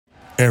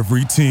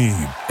Every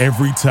team,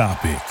 every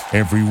topic,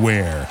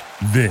 everywhere.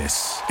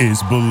 This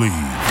is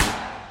Believe.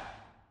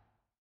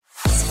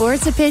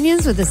 Sports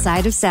opinions with a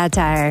side of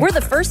satire. We're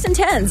the First and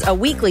Tens, a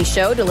weekly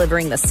show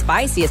delivering the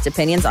spiciest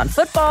opinions on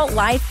football,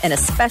 life, and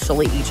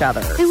especially each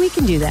other. And we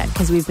can do that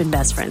because we've been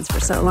best friends for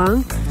so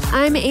long.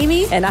 I'm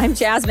Amy. And I'm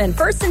Jasmine.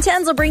 First and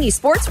Tens will bring you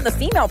sports from the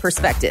female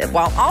perspective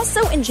while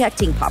also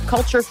injecting pop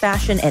culture,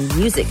 fashion, and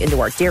music into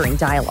our daring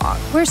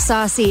dialogue. We're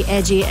saucy,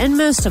 edgy, and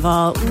most of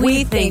all,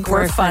 we think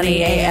we're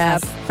funny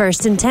AF.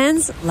 First and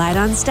Tens, light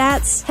on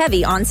stats,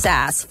 heavy on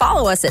sass.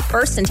 Follow us at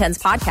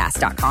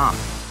firstandtenspodcast.com.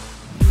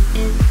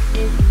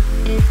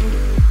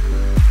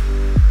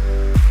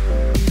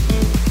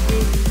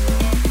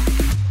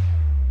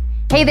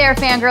 Hey there,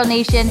 Fangirl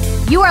Nation.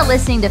 You are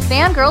listening to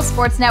Fangirl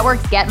Sports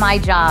Network's Get My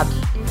Job.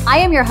 I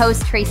am your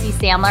host, Tracy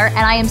Sandler, and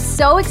I am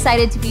so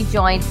excited to be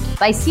joined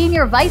by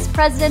Senior Vice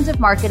President of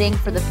Marketing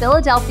for the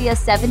Philadelphia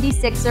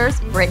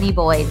 76ers, Brittany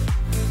Boyd.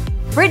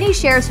 Brittany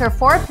shares her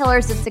 4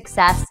 pillars of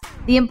success,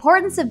 the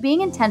importance of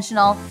being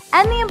intentional,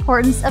 and the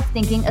importance of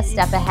thinking a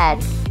step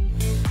ahead.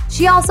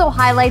 She also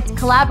highlights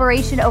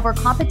collaboration over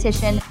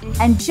competition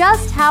and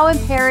just how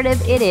imperative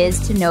it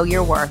is to know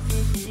your worth.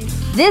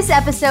 This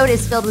episode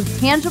is filled with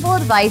tangible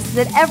advice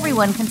that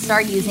everyone can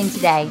start using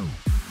today.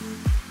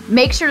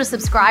 Make sure to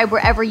subscribe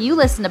wherever you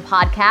listen to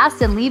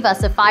podcasts and leave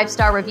us a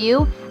 5-star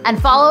review, and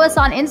follow us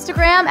on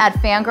Instagram at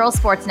Fangirl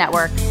Sports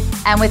Network.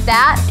 And with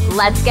that,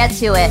 let's get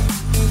to it.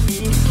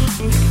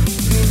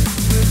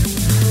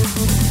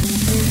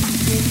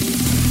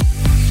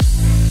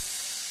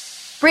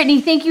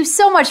 Brittany, thank you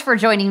so much for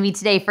joining me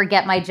today for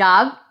Get My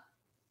Job.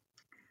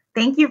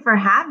 Thank you for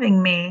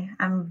having me.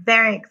 I'm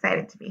very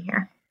excited to be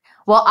here.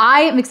 Well,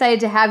 I am excited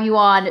to have you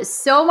on.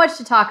 So much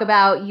to talk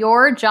about.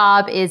 Your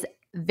job is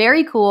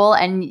very cool,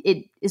 and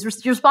you're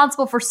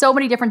responsible for so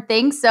many different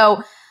things.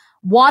 So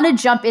want to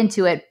jump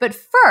into it. But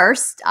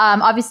first,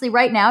 obviously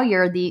right now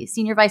you're the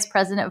Senior Vice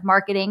President of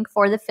Marketing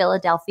for the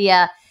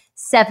Philadelphia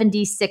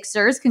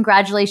 76ers.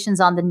 Congratulations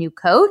on the new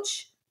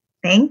coach.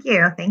 Thank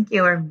you. Thank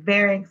you. We're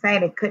very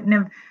excited. Couldn't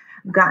have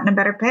gotten a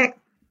better pick.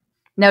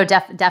 No,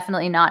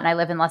 definitely not. And I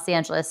live in Los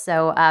Angeles,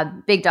 so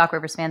big Doc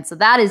Rivers fan. So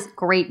that is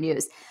great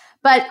news.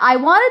 But I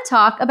want to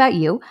talk about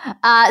you.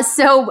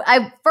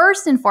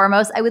 First and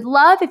foremost, I would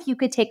love if you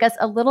could take us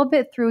a little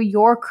bit through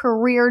your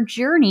career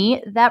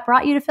journey that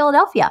brought you to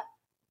Philadelphia.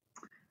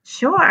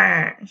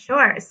 Sure.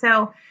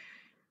 So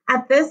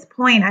at this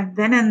point, I've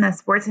been in the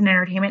sports and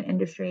entertainment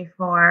industry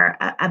for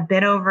a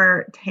bit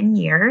over 10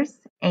 years,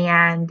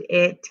 and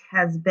it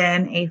has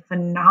been a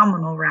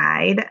phenomenal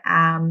ride.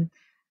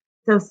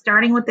 So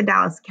starting with the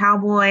Dallas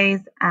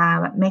Cowboys,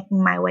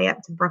 making my way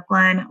up to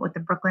Brooklyn with the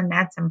Brooklyn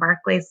Nets and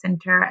Barclays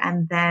Center,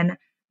 and then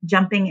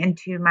jumping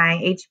into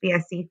my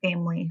HBSC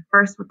family,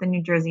 first with the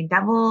New Jersey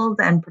Devils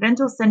and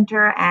Prudential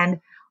Center, and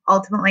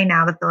ultimately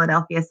now the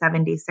Philadelphia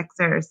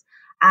 76ers.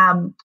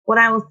 What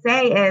I will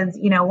say is,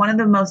 one of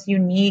the most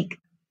unique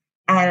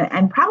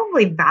and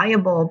probably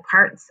valuable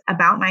parts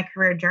about my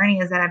career journey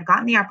is that I've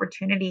gotten the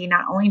opportunity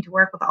not only to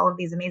work with all of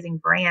these amazing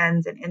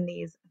brands and in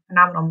these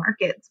phenomenal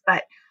markets,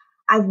 but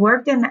I've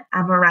worked in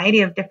a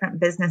variety of different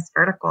business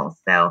verticals.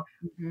 So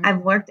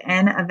I've worked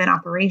in event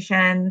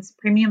operations,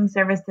 premium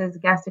services,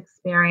 guest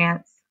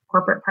experience,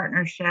 corporate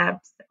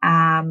partnerships,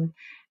 and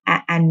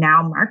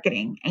now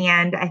marketing.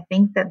 And I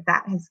think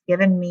that has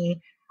given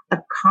me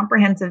a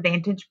comprehensive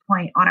vantage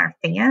point on our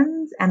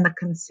fans and the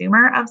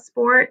consumer of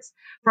sports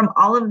from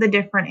all of the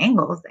different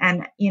angles.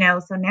 And,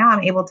 so now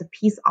I'm able to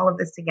piece all of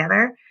this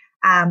together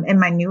in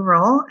my new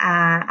role,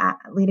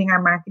 leading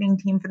our marketing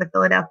team for the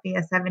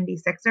Philadelphia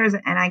 76ers.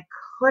 And I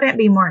couldn't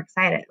be more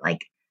excited.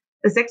 Like,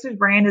 the Sixers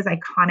brand is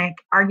iconic,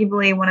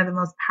 arguably one of the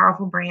most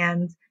powerful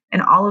brands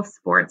in all of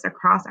sports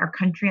across our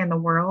country and the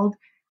world.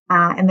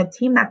 And the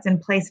team that's in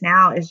place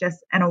now is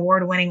just an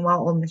award-winning,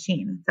 well-oiled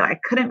machine. So I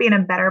couldn't be in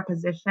a better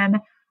position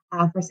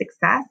for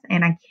success.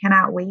 And I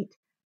cannot wait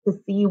to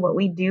see what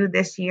we do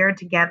this year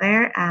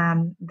together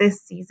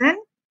this season.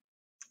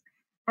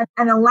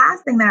 And the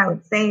last thing that I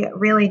would say,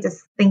 really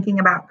just thinking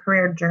about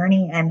career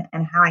journey and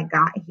how I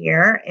got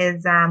here,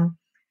 is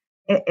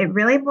it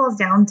really boils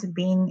down to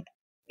being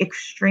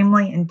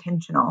extremely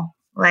intentional.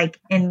 Like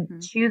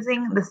in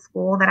choosing the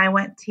school that I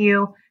went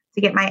to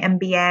get my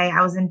MBA,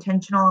 I was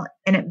intentional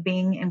in it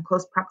being in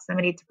close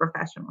proximity to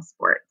professional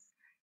sports.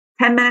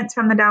 10 minutes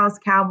from the Dallas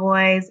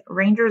Cowboys,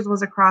 Rangers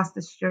was across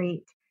the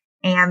street,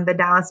 and the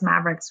Dallas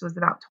Mavericks was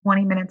about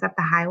 20 minutes up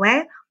the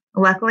highway.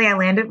 Luckily, I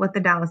landed with the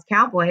Dallas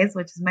Cowboys,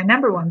 which is my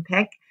number one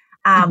pick.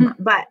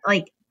 But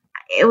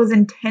it was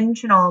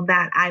intentional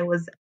that I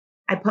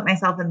put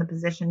myself in the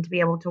position to be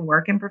able to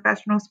work in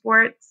professional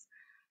sports.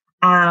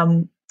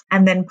 And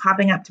then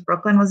popping up to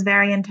Brooklyn was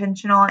very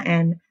intentional.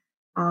 And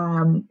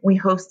we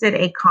hosted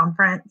a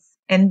conference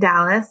in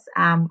Dallas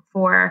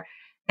for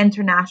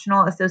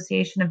International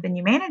Association of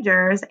Venue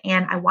Managers.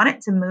 And I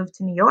wanted to move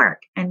to New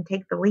York and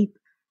take the leap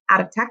out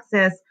of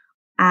Texas.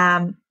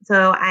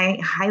 So I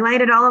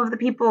highlighted all of the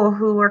people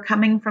who were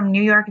coming from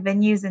New York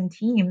venues and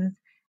teams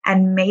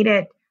and made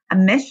it a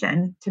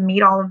mission to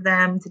meet all of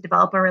them, to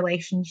develop a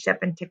relationship,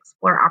 and to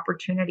explore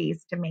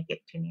opportunities to make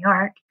it to New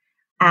York.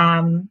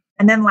 And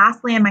then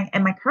lastly, in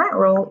my current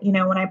role,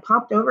 when I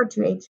popped over to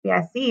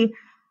HBSE,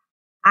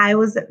 I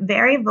was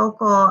very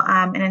vocal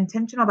and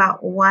intentional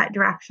about what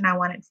direction I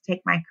wanted to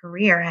take my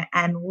career.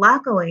 And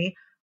luckily,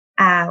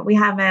 we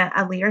have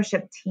a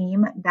leadership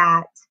team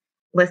that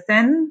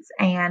listens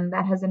and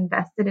that has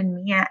invested in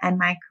me and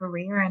my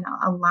career and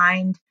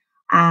aligned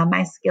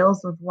my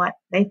skills with what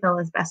they feel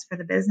is best for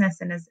the business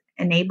and has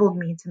enabled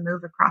me to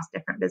move across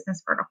different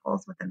business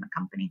verticals within the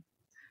company.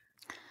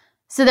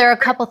 So there are a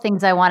couple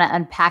things I want to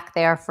unpack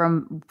there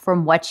from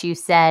what you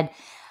said.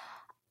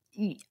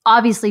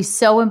 Obviously,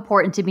 so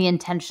important to be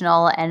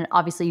intentional. And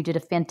obviously, you did a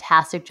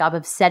fantastic job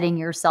of setting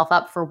yourself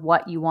up for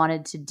what you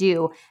wanted to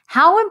do.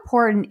 How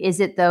important is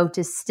it, though,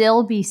 to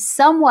still be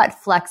somewhat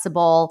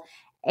flexible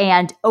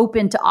and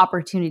open to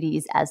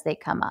opportunities as they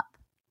come up?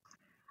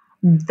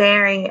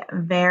 Very,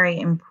 very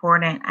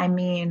important. I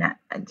mean,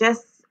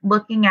 just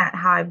looking at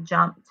how I've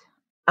jumped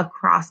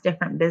across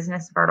different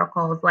business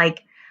verticals,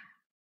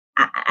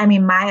 I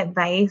mean, my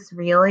advice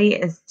really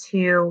is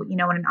to,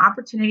 when an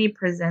opportunity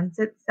presents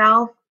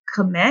itself,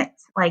 commit,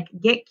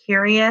 get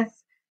curious,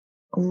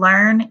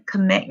 learn,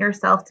 commit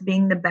yourself to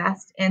being the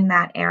best in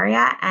that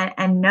area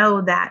and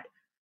know that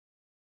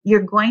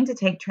you're going to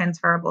take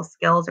transferable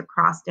skills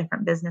across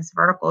different business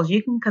verticals.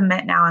 You can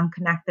commit now and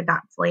connect the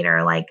dots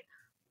later.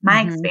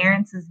 My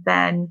experience has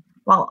been,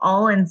 while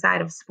all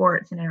inside of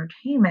sports and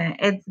entertainment,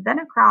 it's been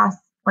across,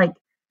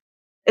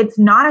 it's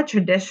not a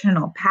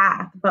traditional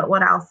path, but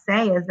what I'll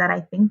say is that I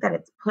think that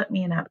it's put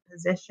me in a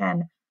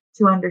position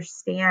to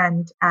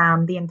understand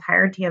the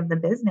entirety of the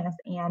business,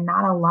 and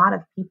not a lot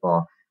of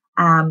people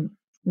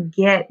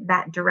get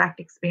that direct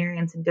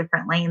experience in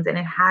different lanes. And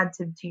it had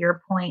to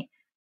your point,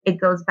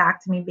 it goes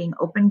back to me being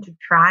open to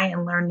try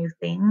and learn new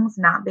things,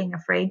 not being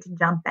afraid to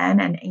jump in.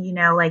 And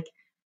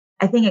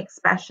I think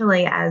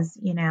especially as,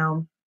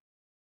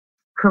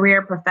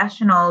 career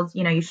professionals,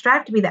 you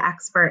strive to be the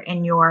expert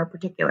in your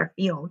particular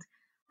field.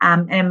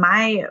 And in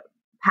my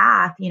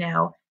path,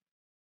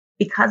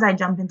 because I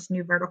jump into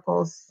new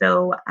verticals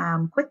so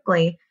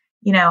quickly,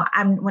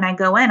 when I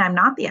go in, I'm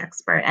not the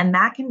expert, and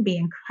that can be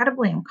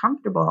incredibly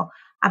uncomfortable.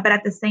 But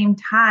at the same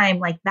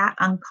time, that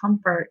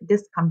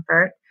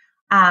discomfort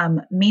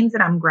means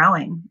that I'm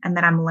growing and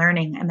that I'm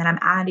learning and that I'm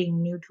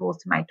adding new tools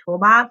to my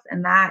toolbox.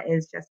 And that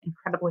is just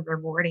incredibly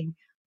rewarding.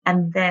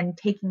 And then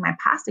taking my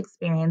past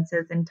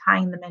experiences and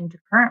tying them into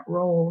current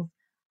roles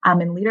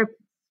in leadership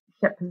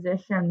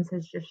positions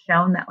has just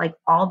shown that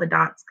all the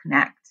dots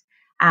connect.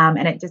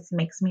 And it just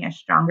makes me a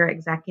stronger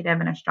executive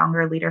and a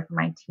stronger leader for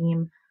my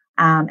team,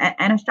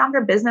 and a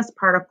stronger business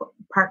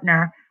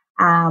partner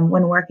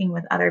when working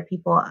with other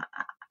people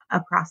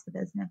across the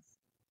business.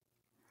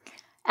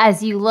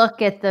 As you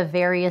look at the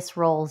various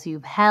roles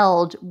you've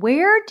held,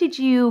 where did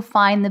you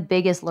find the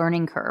biggest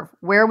learning curve?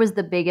 Where was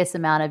the biggest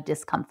amount of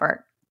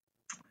discomfort?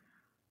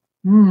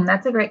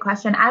 That's a great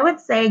question. I would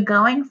say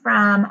going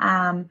from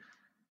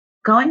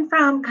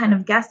kind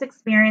of guest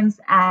experience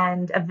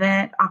and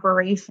event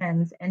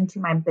operations into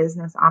my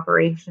business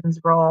operations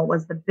role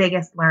was the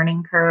biggest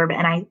learning curve.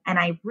 And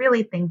I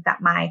really think that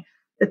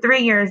the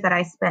 3 years that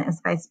I spent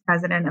as vice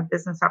president of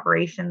business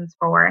operations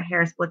for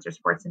Harris Blitzer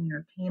Sports and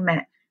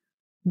Entertainment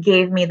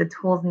gave me the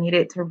tools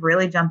needed to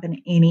really jump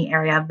in any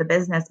area of the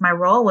business. My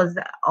role was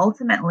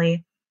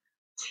ultimately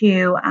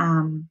to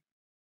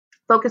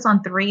focus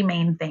on 3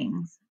 main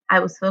things. I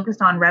was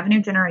focused on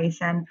revenue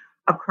generation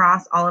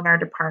across all of our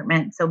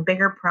departments. So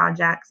bigger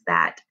projects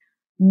that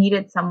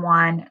needed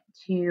someone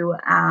to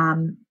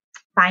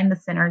find the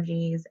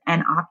synergies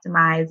and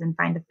optimize and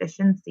find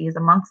efficiencies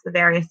amongst the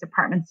various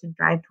departments to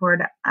drive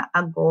toward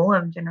a goal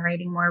of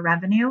generating more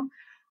revenue.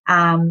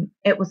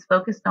 It was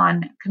focused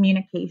on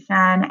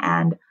communication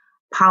and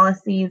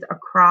policies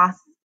across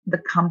the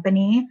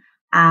company,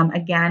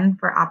 again,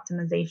 for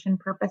optimization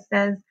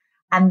purposes.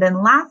 And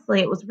then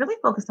lastly, it was really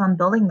focused on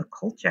building the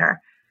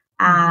culture.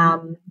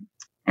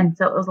 And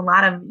so it was a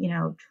lot of,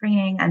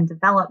 training and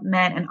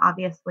development. And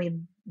obviously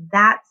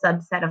that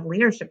subset of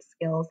leadership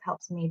skills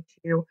helps me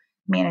to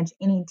manage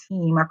any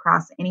team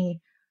across any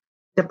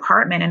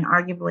department and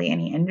arguably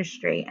any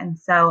industry. And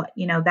so,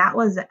 that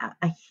was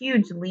a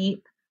huge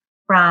leap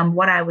from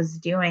what I was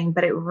doing,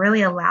 but it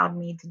really allowed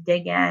me to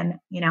dig in.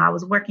 I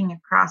was working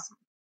across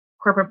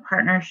corporate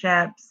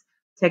partnerships,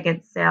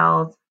 ticket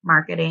sales,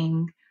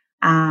 marketing,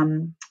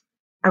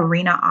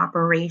 arena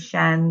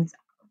operations.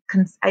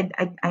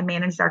 I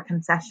managed our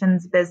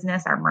concessions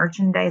business, our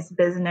merchandise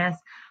business.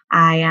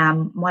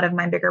 One of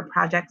my bigger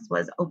projects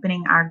was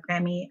opening our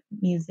Grammy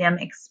Museum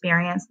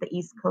experience, the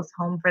East Coast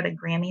home for the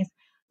Grammys.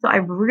 So I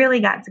really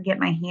got to get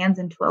my hands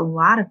into a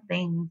lot of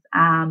things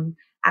at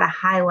a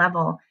high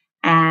level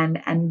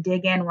and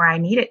dig in where I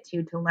needed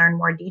to learn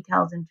more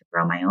details and to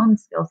grow my own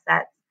skill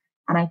sets.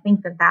 And I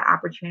think that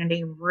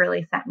opportunity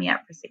really set me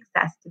up for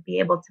success to be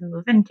able to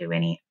move into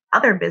any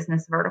other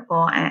business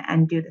vertical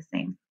and do the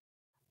same.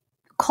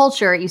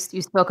 culture, you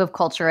spoke of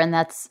culture, and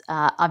that's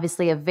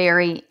obviously a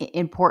very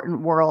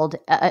important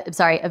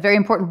a very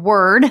important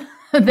word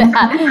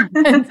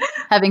that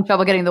having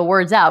trouble getting the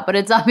words out, but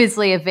it's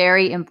obviously a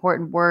very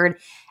important word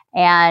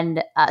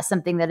and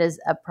something that is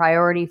a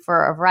priority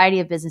for a variety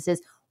of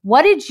businesses.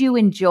 What did you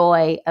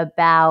enjoy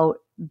about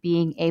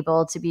being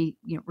able to be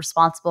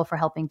responsible for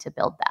helping to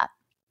build that?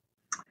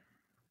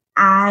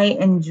 I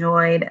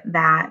enjoyed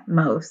that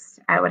most,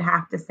 I would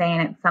have to say,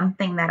 and it's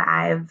something that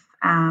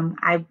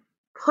I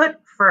put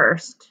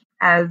first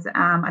as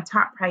a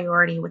top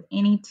priority with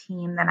any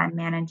team that I'm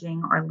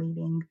managing or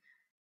leading.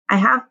 I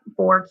have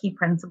 4 key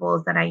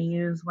principles that I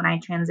use when I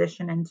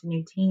transition into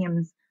new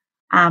teams,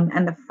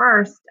 and the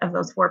first of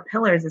those 4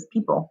 pillars is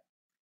people.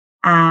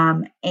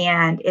 And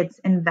it's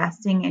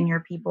investing in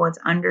your people. It's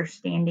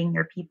understanding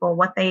your people,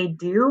 what they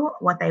do,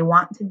 what they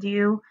want to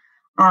do.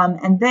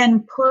 And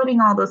then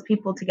putting all those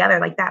people together,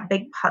 like that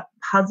big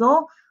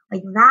puzzle,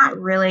 like that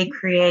really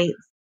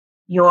creates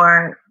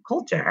your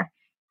culture.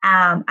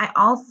 I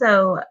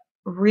also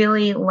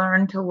really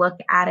learned to look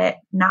at it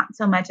not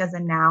so much as a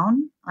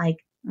noun, like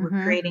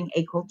we're creating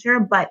a culture,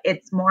 but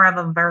it's more of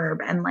a verb.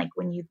 And like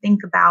when you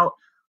think about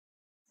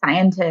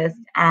scientists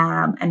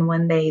and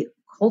when they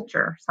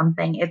culture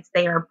something,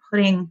 they are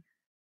putting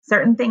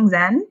certain things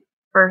in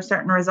for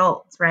certain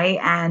results, right?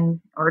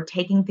 Or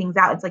taking things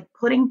out. It's like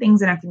putting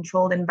things in a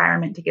controlled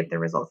environment to get the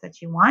results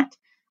that you want.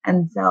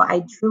 And so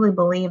I truly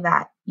believe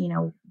that,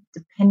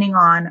 depending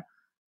on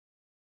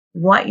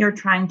what you're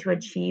trying to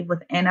achieve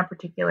within a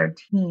particular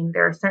team,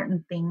 there are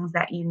certain things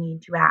that you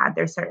need to add.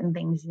 There's certain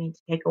things you need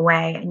to take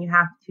away, and you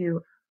have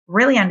to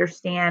really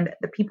understand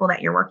the people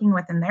that you're working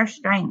with and their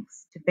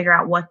strengths to figure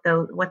out what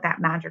that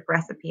magic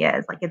recipe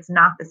is. Like it's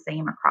not the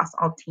same across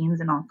all teams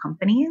and all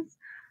companies.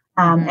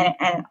 And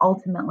it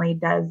ultimately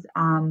does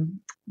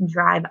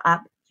drive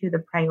up to the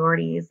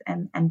priorities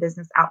and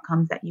business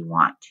outcomes that you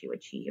want to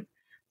achieve.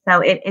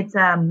 So it's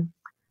a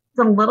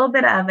little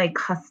bit of a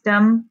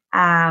custom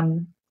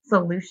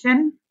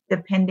solution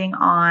depending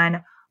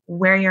on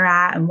where you're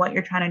at and what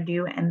you're trying to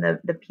do and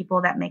the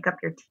people that make up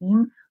your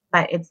team.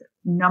 But it's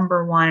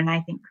number one, and I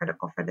think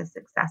critical for the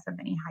success of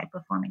any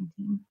high-performing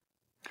team.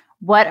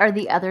 What are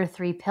the other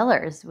 3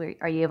 pillars?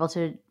 Are you able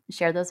to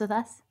share those with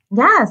us?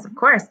 Yes, of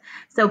course.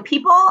 So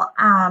people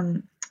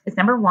is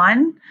number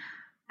 1.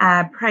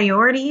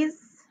 Priorities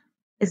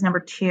is number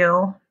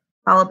 2,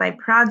 followed by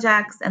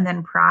projects and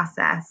then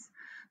process.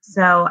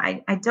 So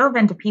I dove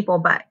into people,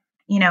 but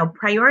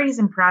priorities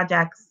and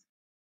projects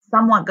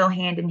somewhat go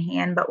hand in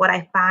hand. But what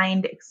I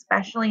find,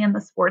 especially in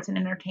the sports and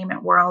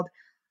entertainment world,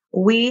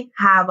 we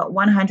have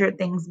 100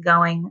 things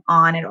going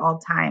on at all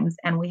times,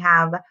 and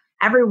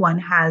everyone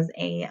has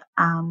a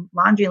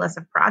laundry list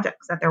of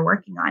projects that they're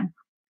working on.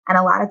 And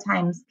a lot of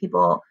times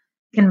people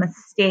can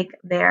mistake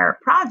their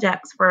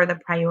projects for the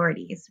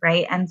priorities,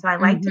 right? And so I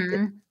like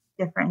to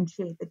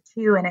differentiate the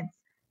two. And it's,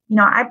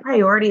 our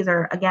priorities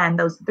are, again,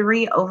 those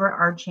 3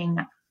 overarching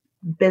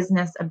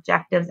business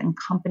objectives and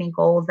company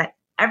goals that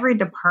every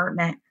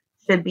department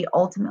should be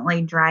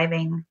ultimately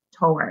driving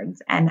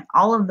towards. And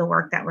all of the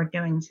work that we're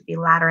doing should be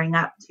laddering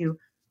up to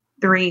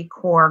 3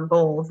 core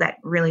goals that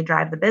really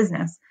drive the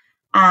business.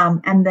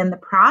 And then the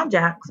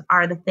projects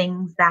are the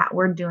things that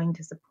we're doing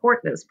to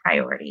support those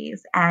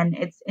priorities. And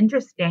it's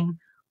interesting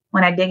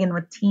when I dig in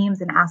with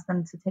teams and ask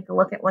them to take a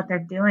look at what they're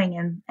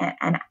doing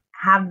and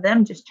have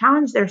them just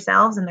challenge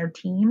themselves and their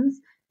teams.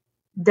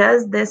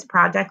 Does this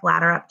project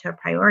ladder up to a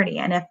priority?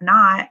 And if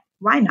not,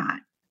 why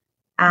not?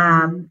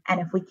 And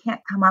if we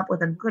can't come up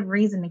with a good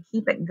reason to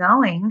keep it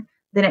going,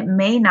 then it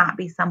may not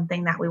be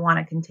something that we want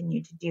to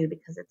continue to do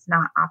because it's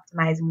not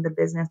optimizing the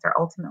business or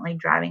ultimately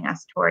driving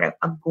us toward a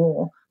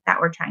goal that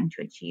we're trying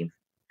to achieve.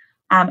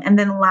 And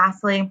then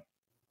lastly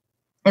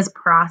is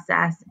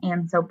process.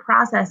 And so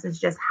process is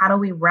just how do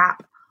we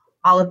wrap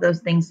all of those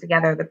things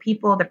together, the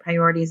people, the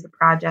priorities, the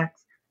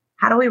projects.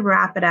 How do we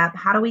wrap it up?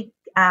 How do we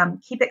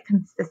keep it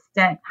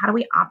consistent? How do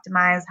we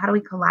optimize? How do we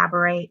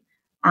collaborate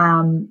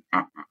and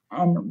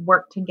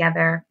work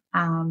together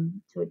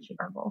to achieve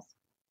our goals?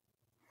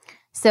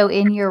 So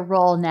in your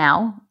role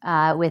now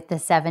with the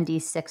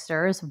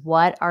 76ers,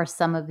 what are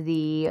some of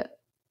the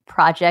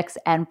projects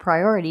and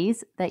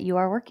priorities that you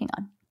are working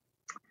on?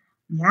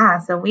 Yeah,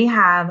 so we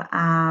have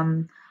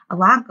a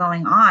lot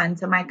going on.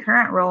 So my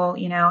current role,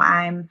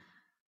 I'm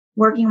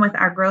working with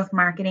our growth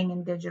marketing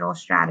and digital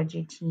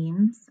strategy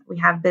teams. We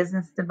have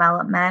business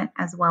development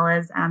as well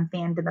as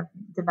fan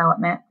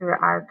development through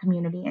our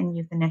community and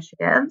youth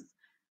initiatives.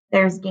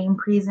 There's game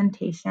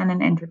presentation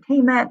and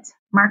entertainment,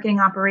 marketing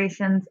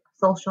operations,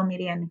 social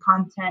media and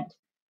content,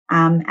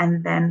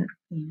 and then,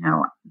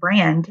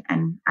 brand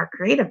and our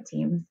creative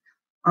teams.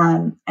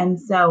 And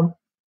so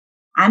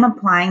I'm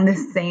applying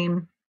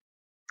the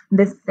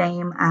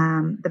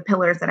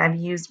pillars that I've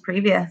used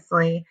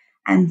previously.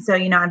 And so,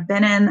 I've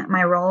been in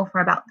my role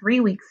for about 3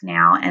 weeks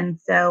now. And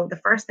so the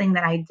first thing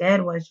that I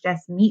did was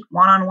just meet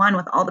one-on-one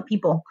with all the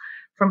people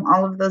from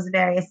all of those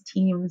various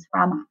teams,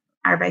 from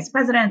our vice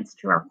presidents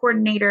to our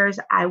coordinators.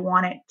 I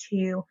wanted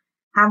to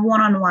have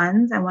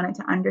one-on-ones. I wanted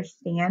to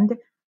understand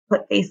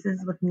put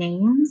faces with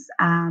names,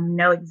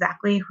 know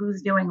exactly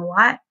who's doing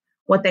what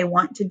they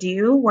want to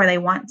do, where they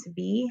want to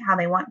be, how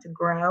they want to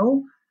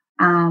grow,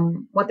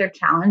 what their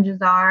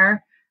challenges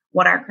are,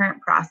 what our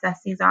current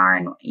processes are,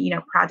 and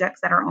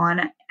projects that are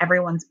on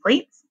everyone's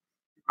plates.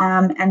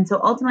 And so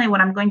ultimately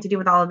what I'm going to do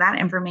with all of that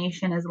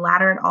information is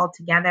ladder it all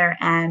together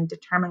and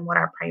determine what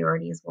our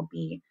priorities will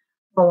be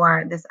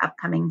for this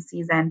upcoming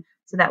season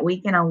so that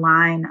we can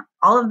align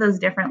all of those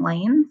different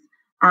lanes.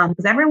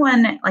 Because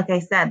everyone, like I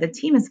said, the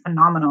team is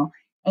phenomenal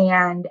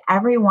and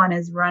everyone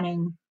is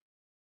running,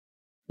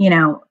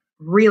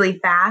 really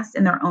fast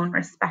in their own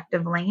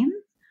respective lanes.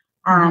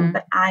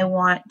 But I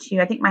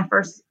think my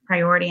first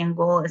priority and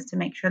goal is to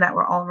make sure that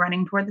we're all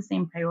running toward the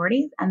same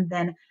priorities and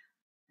then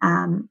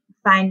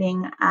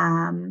finding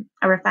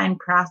a refined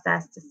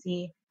process to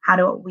see how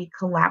do we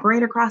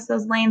collaborate across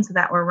those lanes so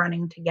that we're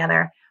running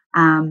together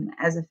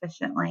as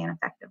efficiently and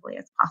effectively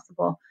as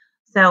possible.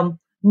 So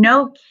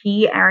no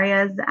key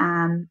areas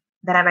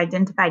that I've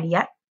identified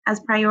yet as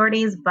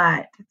priorities,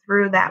 but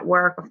through that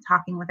work of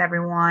talking with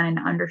everyone and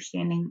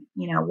understanding,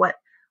 what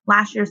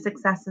last year's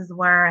successes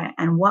were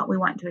and what we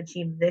want to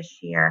achieve this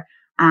year,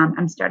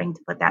 I'm starting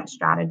to put that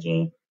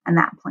strategy and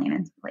that plan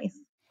into place.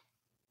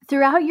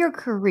 Throughout your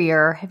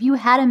career, have you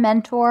had a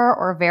mentor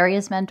or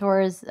various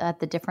mentors at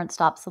the different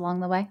stops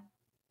along the way?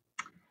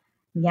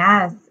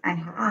 Yes, I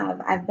have.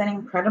 I've been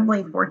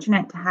incredibly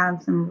fortunate to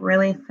have some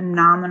really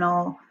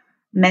phenomenal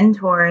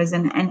mentors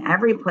in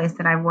every place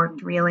that I've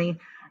worked, really.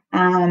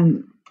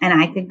 And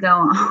I could go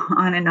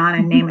on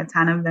and name a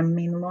ton of them. I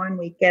mean, Lauren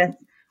Weekes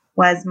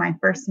was my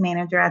first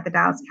manager at the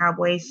Dallas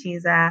Cowboys.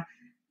 She's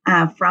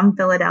from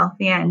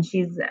Philadelphia and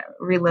she's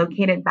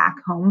relocated back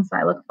home. So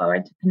I look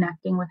forward to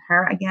connecting with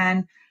her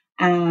again.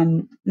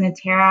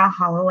 Natera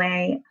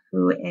Holloway,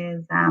 who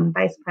is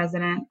Vice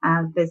President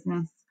of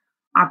Business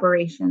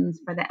Operations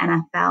for the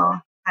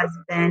NFL, has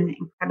been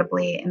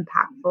incredibly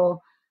impactful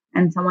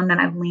and someone that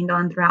I've leaned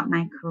on throughout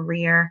my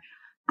career.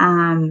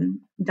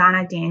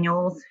 Donna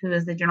Daniels, who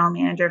is the general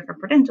manager for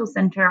Prudential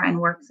Center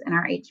and works in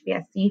our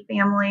HBSC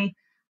family.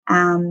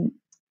 And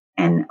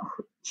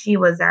she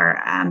was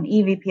our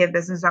EVP of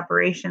Business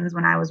Operations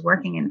when I was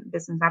working in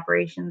business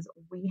operations.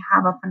 We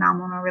have a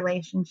phenomenal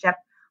relationship.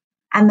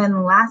 And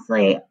then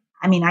lastly,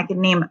 I mean, I could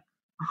name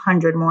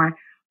 100 more,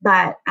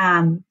 but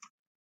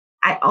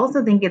I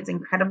also think it's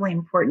incredibly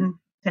important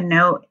to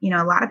note,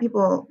 a lot of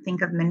people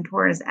think of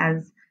mentors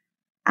as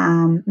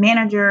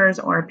managers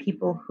or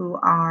people who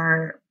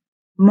are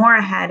more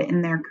ahead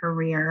in their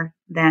career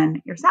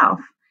than yourself.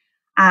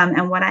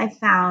 And what I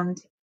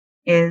found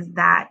is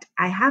that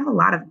I have a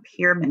lot of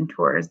peer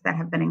mentors that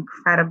have been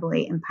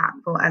incredibly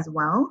impactful as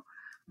well.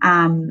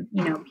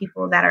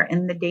 People that are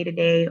in the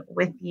day-to-day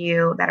with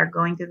you, that are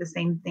going through the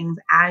same things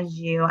as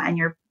you, and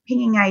you're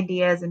pinging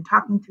ideas and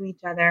talking to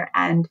each other.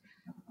 And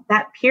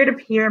that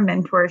peer-to-peer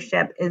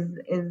mentorship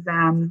is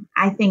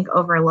I think,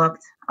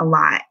 overlooked a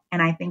lot.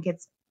 And I think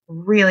it's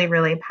really,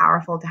 really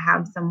powerful to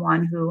have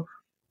someone who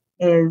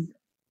is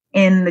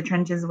in the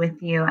trenches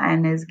with you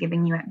and is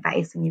giving you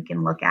advice and you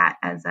can look at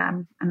as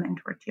a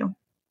mentor too.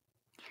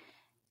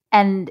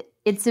 And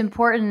it's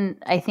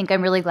important. I think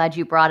I'm really glad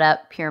you brought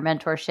up peer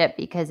mentorship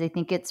because I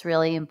think it's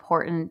really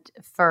important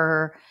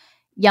for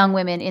young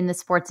women in the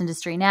sports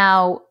industry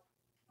now,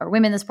 or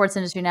women in the sports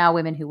industry now,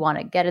 women who want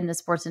to get in the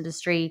sports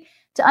industry,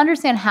 to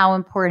understand how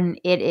important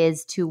it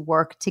is to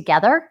work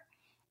together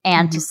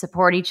and to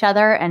support each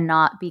other and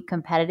not be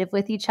competitive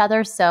with each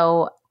other.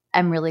 So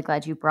I'm really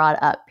glad you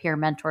brought up peer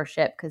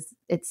mentorship because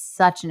it's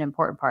such an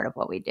important part of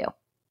what we do.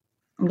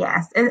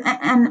 Yes.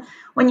 And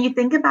when you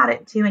think about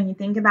it too, and you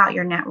think about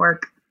your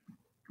network,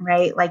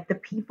 right? Like the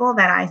people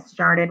that I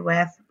started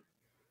with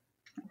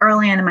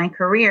early in my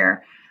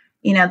career,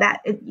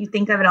 you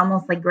think of it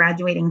almost like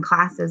graduating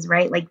classes,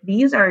 right? Like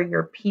these are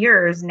your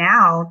peers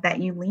now that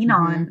you lean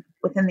on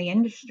within the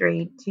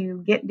industry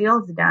to get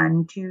deals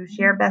done, to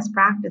share best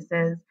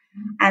practices.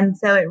 And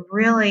so it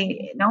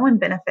really, no one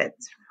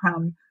benefits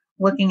from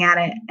looking at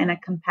it in a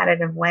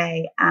competitive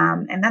way.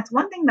 And that's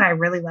one thing that I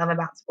really love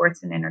about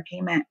sports and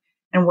entertainment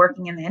and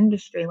working in the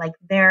industry. Like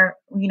they're,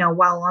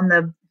 while on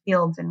the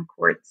fields and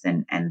courts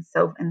and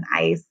so and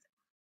ice,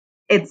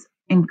 it's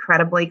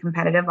incredibly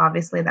competitive.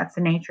 Obviously, that's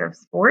the nature of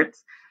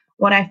sports.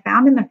 What I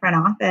found in the front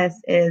office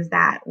is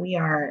that we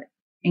are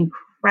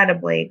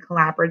incredibly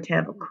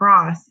collaborative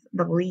across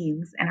the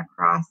leagues and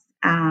across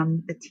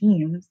the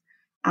teams.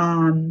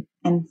 And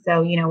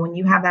so, when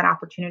you have that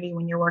opportunity,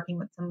 when you're working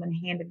with someone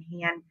hand in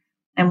hand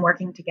and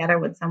working together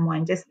with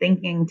someone, just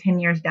thinking 10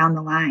 years down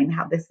the line,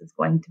 how this is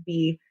going to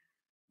be,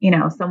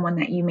 someone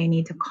that you may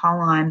need to call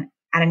on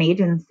at an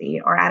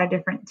agency or at a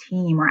different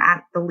team or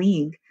at the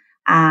league.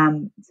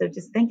 So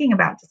just thinking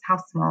about just how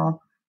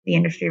small the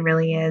industry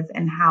really is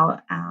and how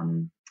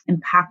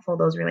impactful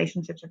those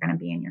relationships are going to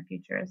be in your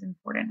future is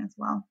important as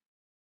well.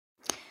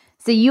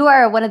 So you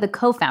are one of the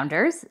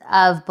co-founders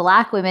of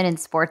Black Women in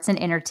Sports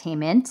and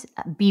Entertainment,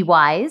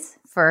 BWise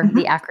for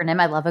the acronym.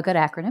 I love a good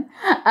acronym.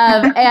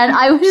 And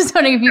I was just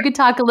wondering if you could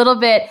talk a little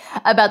bit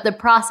about the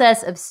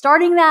process of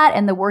starting that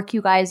and the work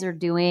you guys are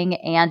doing.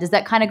 And does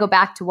that kind of go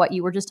back to what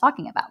you were just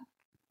talking about?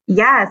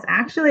 Yes,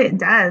 actually it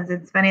does.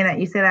 It's funny that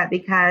you say that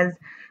because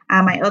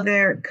my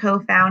other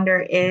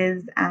co-founder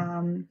is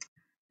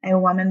a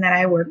woman that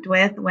I worked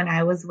with when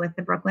I was with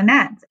the Brooklyn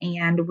Nets.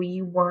 And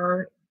we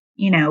were,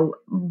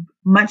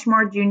 much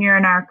more junior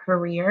in our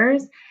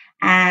careers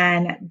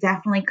and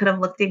definitely could have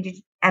looked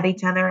at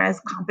each other as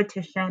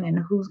competition and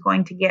who's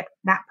going to get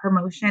that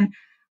promotion.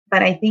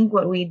 But I think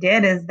what we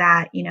did is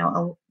that,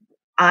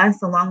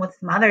 us along with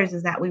some others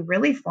is that we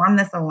really formed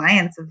this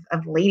alliance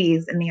of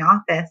ladies in the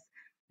office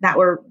that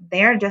were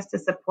there just to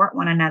support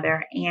one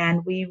another.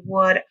 And we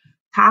would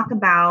talk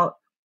about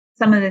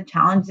some of the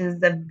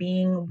challenges of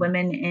being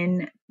women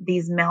in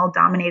these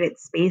male-dominated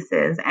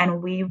spaces.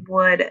 And we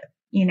would,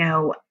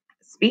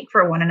 speak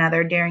for one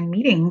another during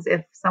meetings.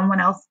 If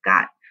someone else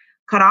got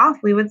cut off,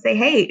 we would say,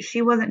 hey,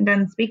 she wasn't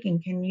done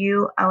speaking. Can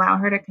you allow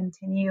her to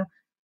continue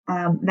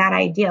that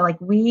idea? Like,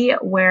 we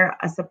were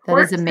a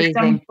support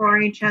system for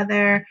each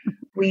other.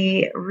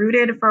 We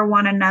rooted for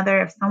one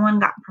another. If someone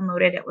got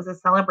promoted, it was a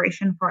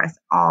celebration for us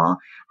all.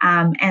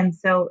 And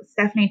so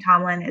Stephanie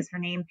Tomlin is her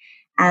name.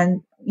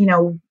 And,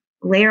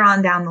 later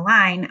on down the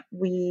line,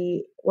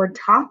 we were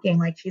talking,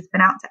 like, she's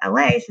been out to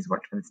LA. She's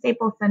worked for the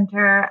Staples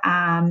Center.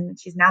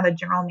 She's now the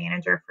general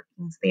manager for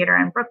King's Theater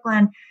in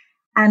Brooklyn.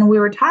 And we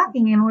were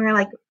talking and we were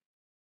like,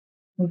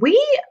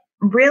 we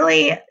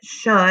really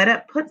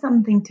should put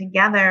something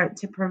together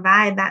to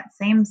provide that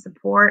same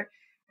support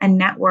and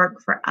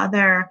network for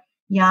other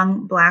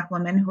young Black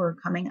women who are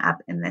coming up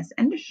in this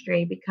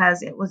industry,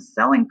 because it was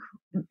so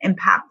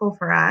impactful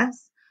for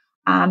us.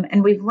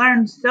 And we've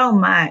learned so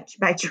much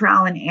by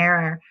trial and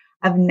error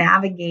of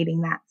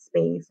navigating that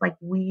space. Like,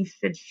 we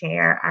should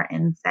share our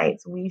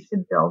insights. We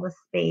should build a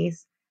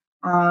space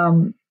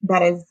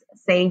that is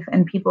safe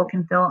and people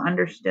can feel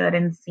understood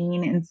and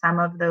seen in some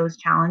of those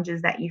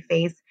challenges that you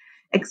face,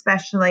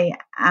 especially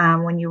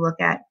when you look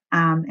at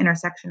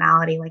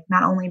intersectionality, like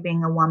not only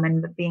being a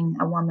woman, but being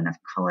a woman of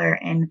color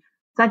in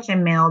such a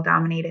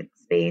male-dominated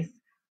space.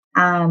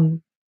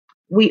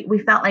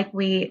 We felt like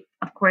we,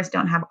 of course,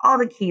 don't have all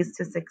the keys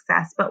to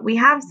success, but we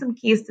have some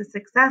keys to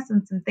success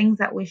and some things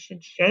that we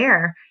should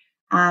share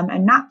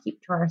and not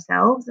keep to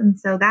ourselves. And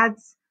so that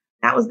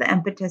was the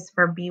impetus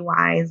for Be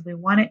Wise. We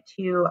wanted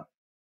to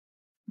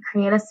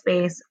create a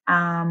space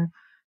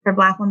for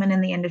Black women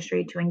in the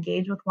industry to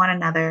engage with one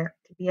another,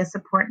 to be a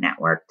support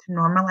network, to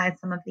normalize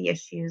some of the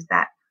issues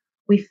that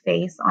we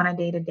face on a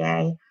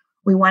day-to-day.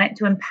 We wanted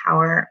to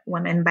empower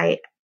women by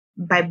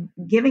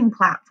giving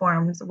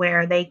platforms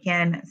where they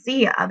can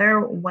see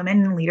other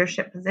women in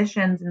leadership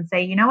positions and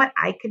say, you know what,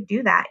 I could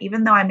do that,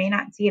 even though I may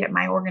not see it at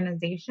my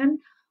organization.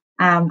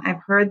 I've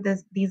heard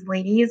these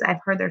ladies,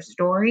 I've heard their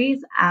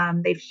stories.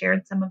 They've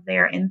shared some of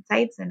their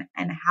insights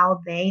and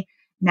how they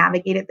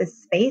navigated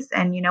this space.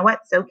 And you know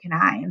what, so can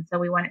I. And so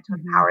we wanted to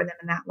empower them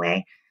in that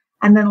way.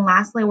 And then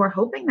lastly, we're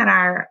hoping that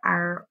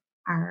our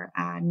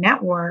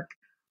network,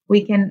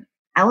 we can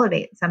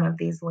elevate some of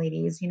these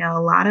ladies. A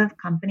lot of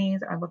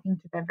companies are looking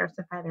to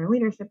diversify their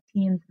leadership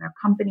teams and their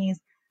companies.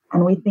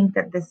 And we think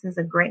that this is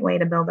a great way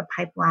to build a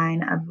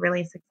pipeline of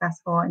really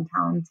successful and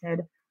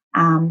talented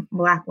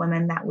Black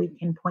women that we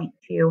can point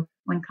to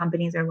when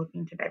companies are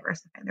looking to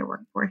diversify their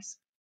workforce.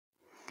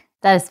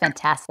 That is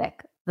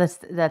fantastic. That's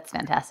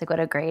fantastic. What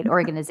a great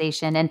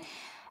organization.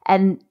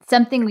 And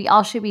something we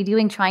all should be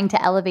doing, trying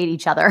to elevate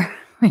each other,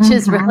 which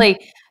is really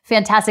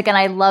fantastic. And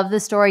I love the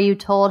story you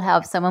told, how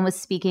if someone was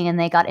speaking and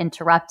they got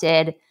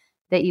interrupted,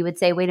 that you would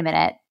say, wait a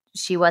minute,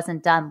 she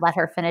wasn't done, let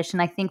her finish.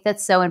 And I think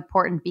that's so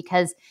important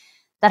because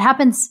that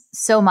happens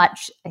so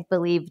much, I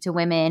believe, to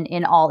women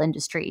in all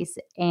industries.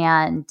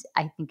 And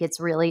I think it's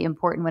really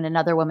important when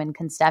another woman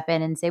can step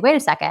in and say, wait a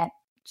second,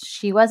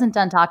 she wasn't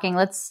done talking.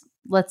 Let's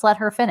let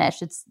her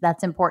finish.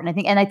 That's important,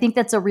 I think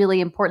that's a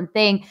really important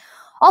thing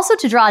also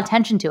to draw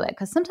attention to it,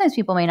 because sometimes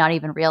people may not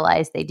even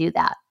realize they do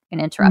that in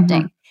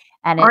interrupting.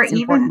 And it's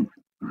important,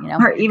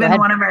 or even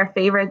one of our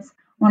favorites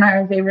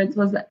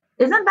was,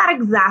 isn't that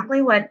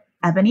exactly what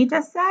Ebony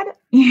just said?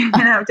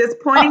 Just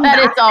pointing back.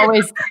 It's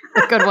always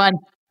a good one.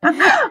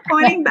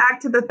 Pointing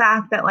back to the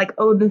fact that, like,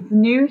 oh, this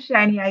new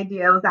shiny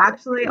idea was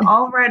actually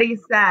already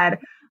said,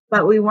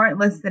 but we weren't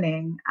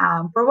listening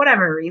for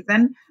whatever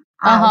reason.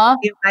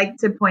 We like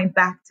to point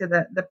back to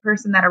the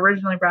person that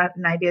originally brought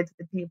an idea to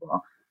the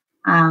table.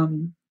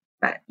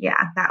 But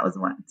yeah, that was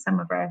some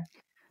of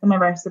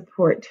our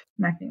support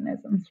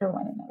mechanisms for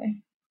one another.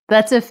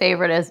 That's a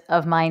favorite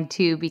of mine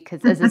too,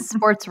 because as a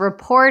sports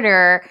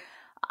reporter,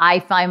 I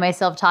find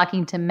myself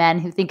talking to men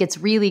who think it's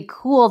really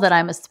cool that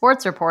I'm a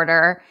sports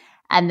reporter.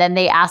 And then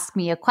they ask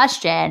me a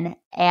question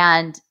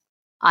and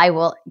I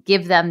will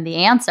give them the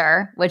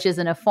answer, which is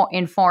an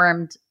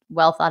informed,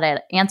 well thought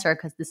out answer,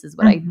 because this is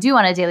what I do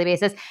on a daily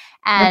basis.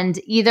 And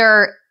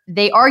either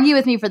they argue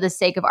with me for the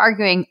sake of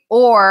arguing,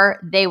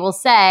 or they will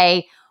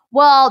say,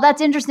 well,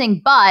 that's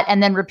interesting, but,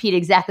 and then repeat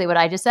exactly what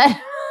I just said.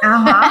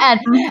 Uh-huh.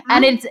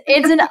 and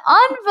it's an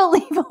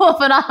unbelievable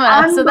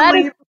phenomenon. So that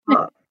is,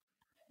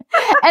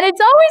 and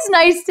it's always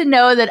nice to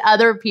know that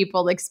other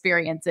people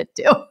experience it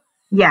too.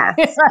 Yes,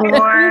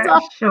 for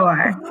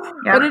sure.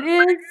 Yep. But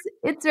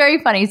it's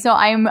very funny. So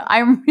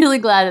I'm really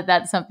glad that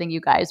that's something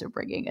you guys are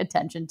bringing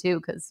attention to,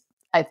 because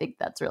I think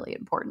that's really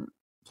important.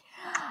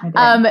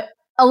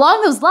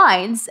 Along those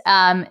lines,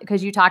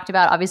 because you talked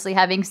about obviously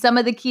having some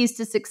of the keys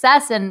to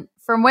success, and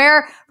from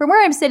where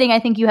I'm sitting, I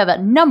think you have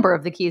a number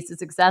of the keys to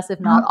success,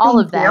 if not all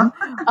of them.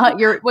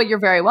 You're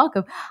very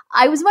welcome.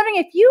 I was wondering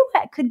if you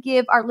could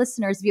give our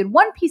listeners, if you had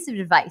one piece of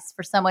advice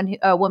for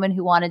a woman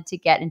who wanted to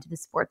get into the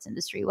sports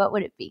industry, what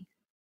would it be?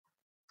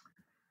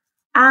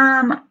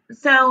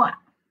 So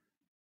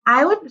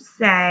I would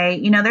say,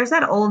 there's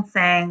that old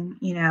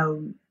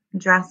saying,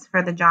 dress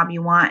for the job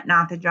you want,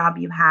 not the job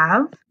you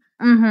have.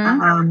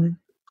 Mm-hmm.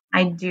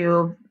 I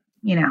do,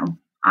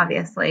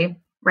 obviously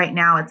right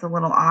now it's a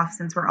little off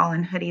since we're all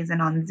in hoodies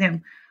and on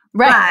Zoom,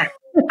 right.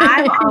 But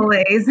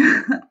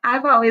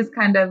I've always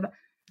kind of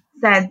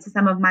said to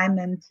some of my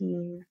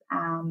mentees,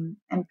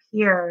 and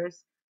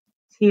peers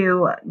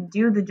to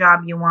do the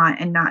job you want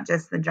and not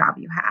just the job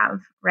you have,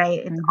 right?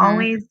 It's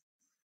always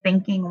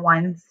thinking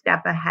one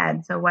step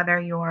ahead. So whether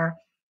you're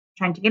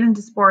trying to get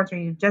into sports or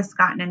you've just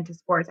gotten into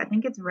sports, I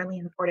think it's really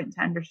important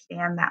to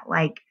understand that,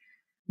 like,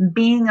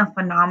 being a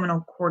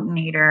phenomenal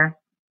coordinator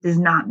does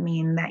not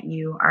mean that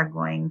you are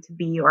going to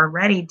be or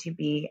ready to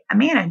be a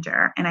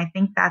manager. And I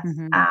think that's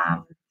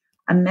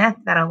a myth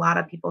that a lot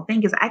of people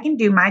think is, I can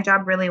do my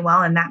job really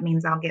well and that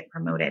means I'll get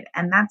promoted.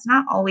 And that's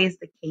not always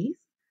the case.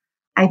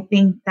 I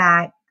think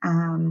that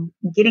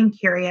getting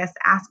curious,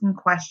 asking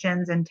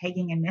questions, and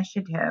taking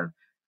initiative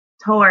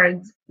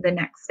towards the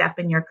next step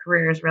in your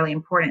career is really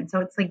important. So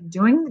it's like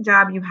doing the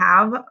job you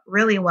have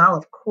really well,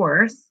 of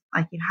course,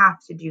 like you have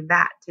to do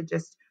that to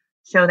just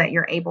show that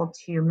you're able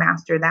to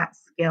master that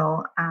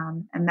skill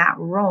and that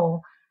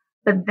role.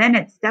 But then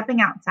it's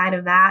stepping outside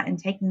of that and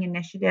taking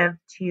initiative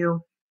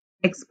to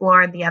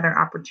explore the other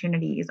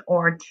opportunities,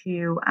 or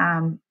to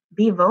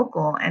be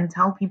vocal and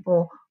tell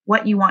people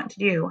what you want to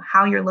do,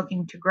 how you're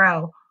looking to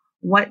grow,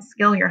 what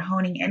skill you're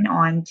honing in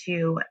on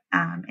to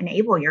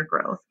enable your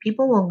growth.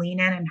 People will lean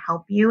in and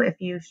help you if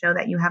you show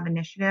that you have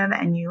initiative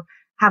and you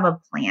have a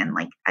plan.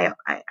 Like I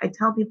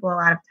tell people a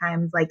lot of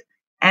times, like,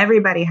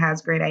 everybody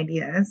has great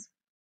ideas,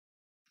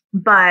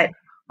 but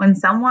when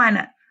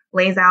someone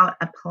lays out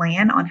a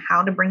plan on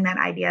how to bring that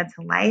idea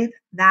to life,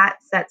 that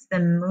sets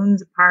them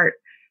moons apart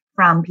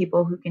from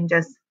people who can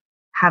just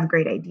have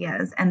great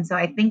ideas. And so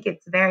I think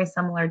it's very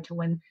similar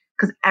to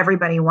because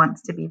everybody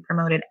wants to be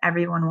promoted,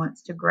 everyone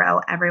wants to grow,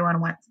 everyone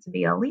wants to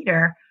be a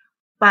leader,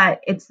 but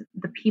it's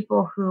the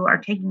people who are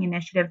taking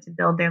initiative to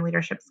build their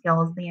leadership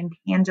skills, the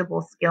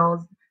intangible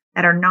skills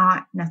that are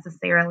not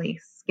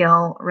necessarily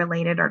skill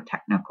related or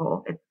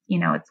technical.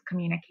 It's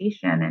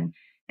communication and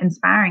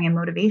inspiring and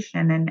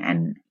motivation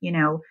and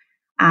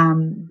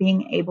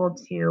being able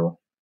to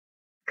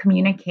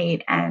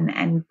communicate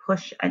and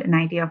push an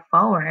idea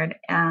forward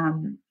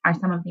are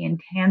some of the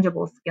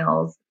intangible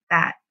skills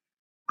that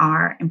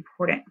are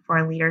important for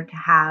a leader to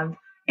have,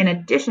 in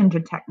addition to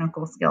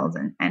technical skills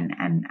and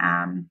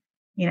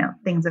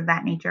things of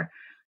that nature.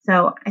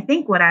 So I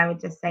think what I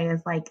would just say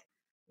is, like,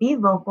 be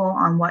vocal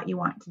on what you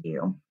want to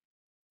do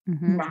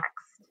next,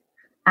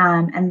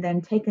 and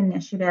then take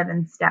initiative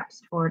and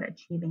steps toward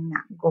achieving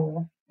that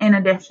goal, in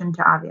addition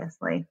to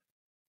obviously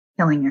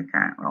killing your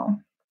current role.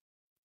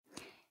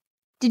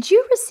 Did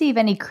you receive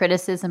any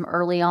criticism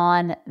early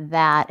on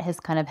that has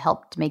kind of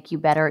helped make you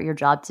better at your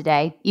job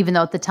today, even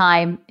though at the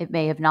time it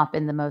may have not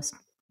been the most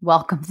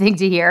welcome thing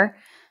to hear?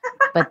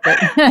 But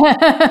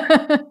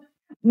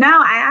No,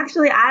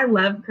 I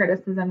love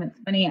criticism. It's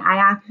funny.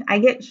 I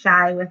get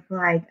shy with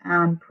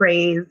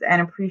praise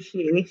and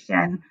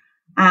appreciation.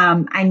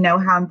 I know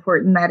how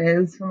important that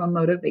is from a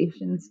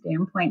motivation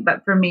standpoint,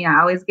 but for me,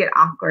 I always get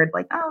awkward,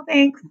 like, oh,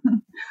 thanks.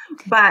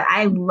 But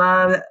I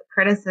love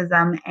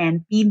criticism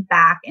and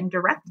feedback and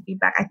direct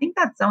feedback. I think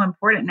that's so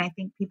important. And I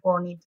think people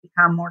need to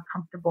become more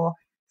comfortable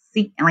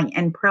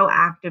and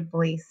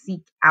proactively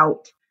seek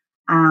out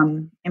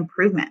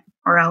improvement,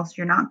 or else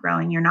you're not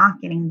growing, you're not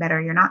getting better,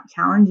 you're not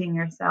challenging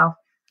yourself.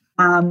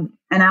 And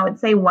I would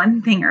say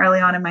one thing early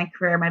on in my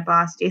career, my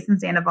boss, Jason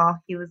Sandoval,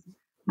 he was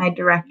my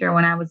director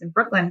when I was in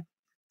Brooklyn,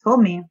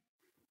 told me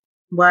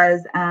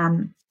was,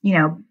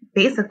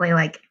 basically,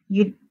 like,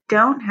 you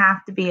don't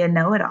have to be a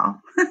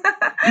know-it-all.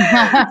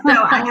 So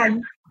I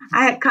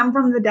had come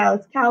from the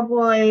Dallas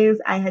Cowboys.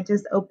 I had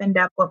just opened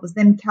up what was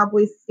then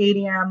Cowboys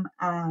Stadium,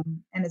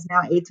 and is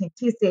now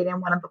AT&T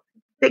Stadium, one of the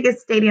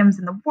biggest stadiums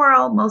in the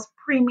world, most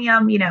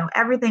premium,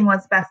 everything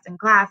was best in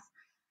class.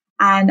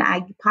 And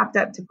I popped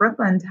up to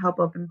Brooklyn to help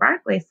open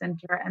Barclays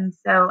Center. And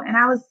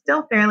I was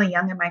still fairly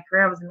young in my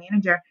career. I was a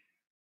manager.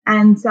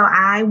 And so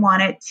I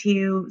wanted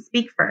to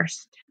speak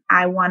first.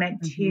 I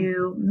wanted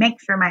to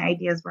make sure my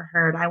ideas were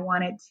heard. I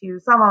wanted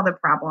to solve all the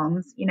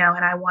problems, and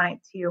I wanted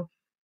to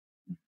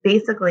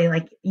basically,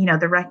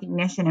 the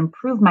recognition and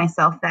prove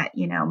myself that,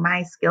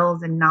 my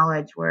skills and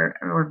knowledge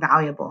were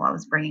valuable. I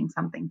was bringing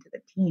something to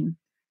the team.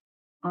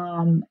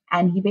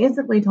 And he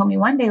basically told me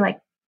one day, like,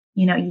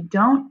 you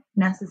don't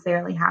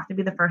necessarily have to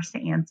be the first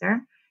to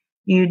answer.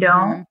 You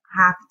don't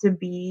have to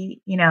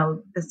be,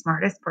 the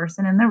smartest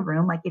person in the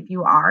room. Like if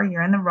you are,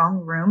 you're in the wrong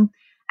room.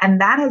 And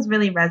that has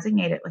really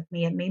resonated with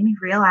me. It made me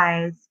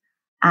realize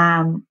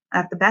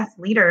that the best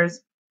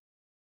leaders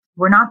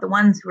were not the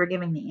ones who were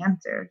giving the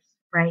answers,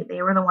 right?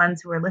 They were the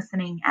ones who were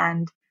listening,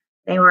 and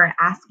they were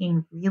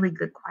asking really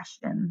good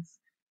questions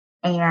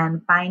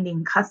and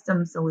finding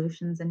custom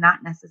solutions, and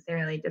not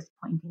necessarily just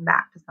pointing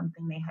back to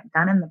something they had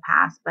done in the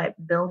past, but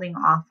building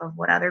off of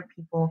what other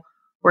people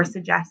were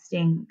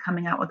suggesting,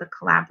 coming out with a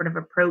collaborative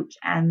approach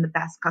and the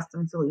best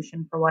custom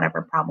solution for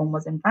whatever problem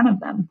was in front of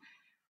them.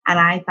 And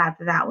I thought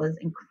that was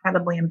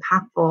incredibly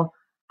impactful.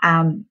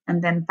 And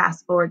then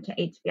fast forward to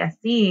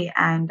HBSC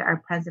and our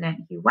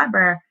president, Hugh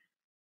Weber.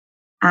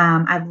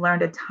 I've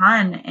learned a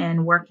ton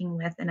in working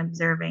with and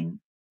observing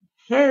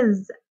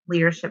his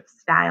leadership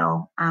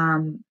style.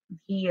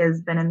 He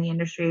has been in the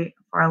industry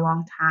for a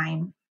long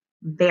time,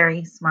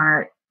 very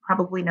smart,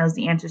 probably knows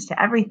the answers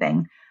to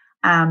everything.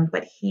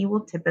 But he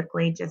will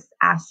typically just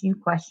ask you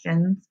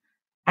questions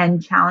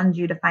and challenge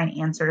you to find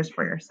answers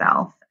for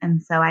yourself.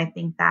 And so I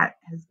think that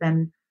has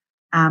been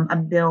a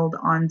build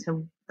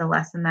onto the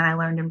lesson that I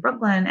learned in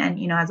Brooklyn. And,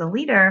 as a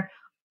leader,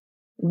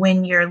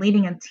 when you're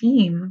leading a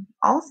team,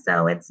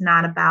 also, it's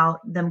not about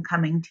them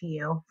coming to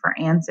you for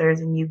answers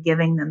and you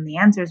giving them the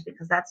answers,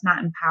 because that's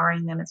not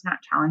empowering them. It's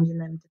not challenging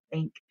them to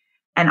think.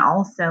 And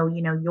also,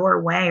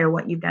 your way or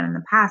what you've done in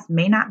the past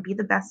may not be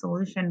the best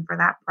solution for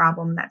that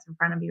problem that's in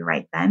front of you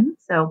right then.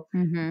 So,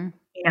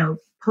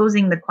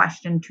 posing the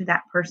question to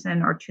that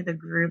person or to the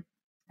group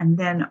and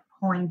then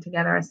pulling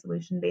together a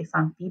solution based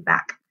on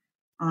feedback,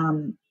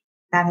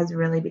 that has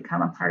really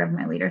become a part of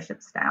my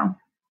leadership style.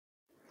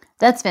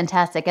 That's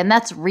fantastic. And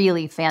that's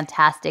really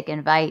fantastic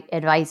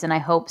advice. And I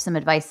hope some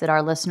advice that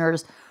our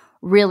listeners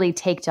really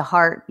take to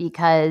heart,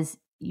 because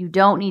you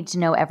don't need to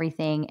know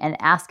everything. And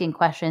asking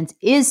questions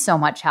is so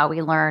much how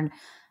we learn.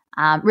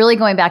 Really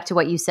going back to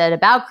what you said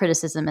about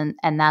criticism,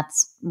 and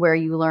that's where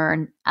you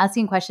learn.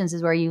 Asking questions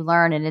is where you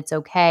learn, and it's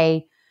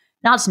okay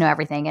not to know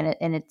everything.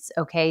 And it's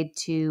okay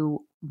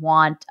to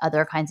want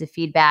other kinds of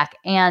feedback.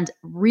 And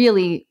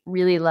really,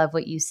 really love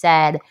what you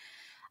said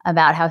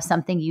about how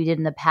something you did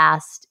in the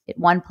past at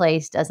one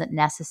place doesn't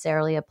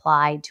necessarily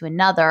apply to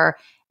another.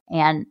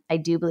 And I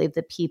do believe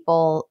the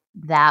people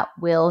that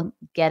will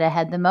get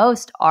ahead the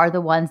most are the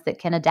ones that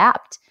can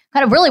adapt.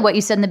 Kind of really what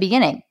you said in the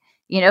beginning,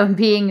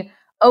 being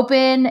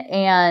open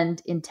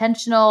and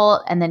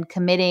intentional and then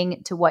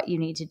committing to what you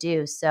need to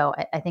do. So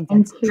I think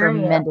that's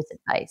tremendous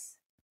advice.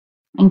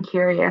 And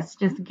curious,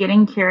 just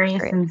getting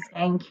curious and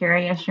staying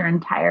curious your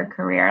entire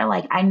career.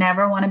 Like I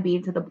never want to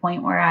be to the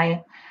point where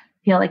I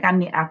feel like I'm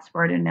the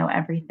expert and know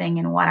everything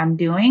in what I'm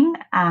doing,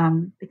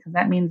 because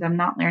that means I'm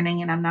not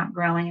learning and I'm not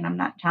growing and I'm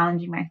not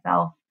challenging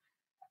myself.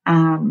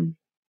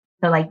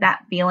 So like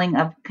that feeling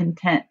of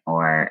content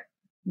or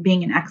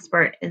being an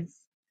expert is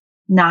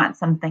not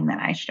something that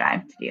I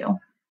strive to do.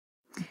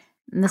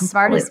 And the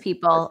smartest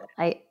people,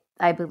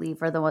 I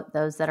believe, are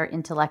those that are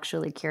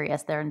intellectually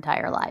curious their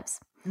entire lives.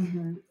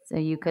 Mm-hmm. So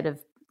you could have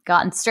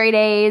gotten straight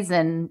A's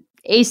and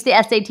aced the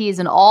SATs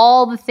and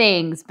all the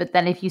things, but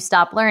then if you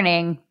stop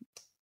learning,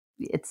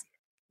 it's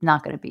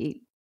not going to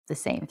be the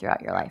same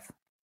throughout your life.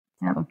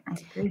 So I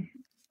agree.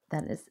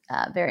 That is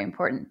very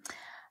important.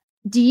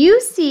 Do you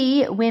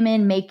see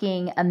women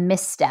making a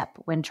misstep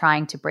when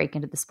trying to break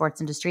into the sports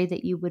industry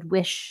that you would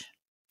wish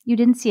you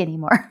didn't see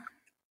anymore?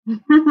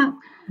 I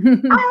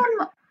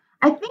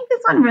think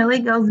this one really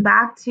goes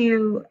back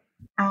to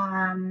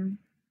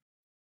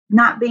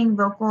not being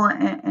vocal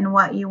in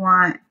what you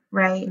want,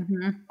 right?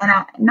 Mm-hmm.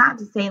 And not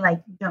to say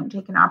like don't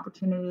take an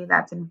opportunity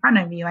that's in front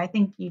of you. I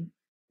think you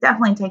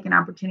definitely take an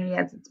opportunity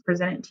as it's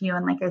presented to you.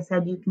 And like I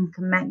said, you can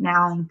commit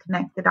now and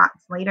connect the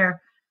dots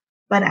later.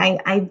 But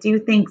I do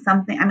think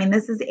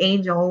this is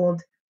age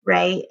old,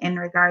 right? In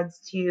regards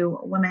to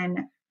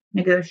women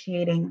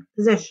negotiating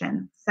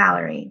position,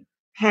 salary,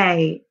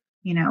 pay,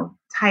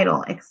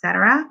 title,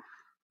 etc.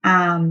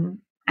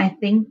 I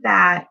think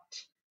that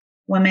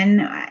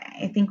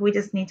I think we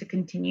just need to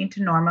continue to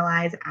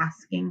normalize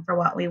asking for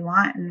what we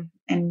want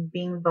and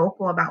being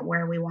vocal about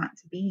where we want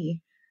to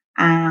be.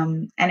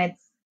 And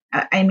it's,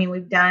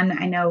 we've done,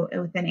 I know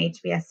within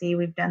HBSC,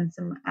 we've done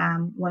some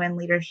women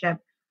leadership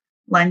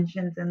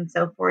luncheons and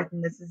so forth.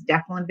 And this has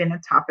definitely been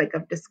a topic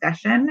of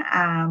discussion.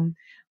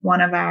 One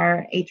of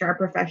our HR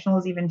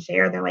professionals even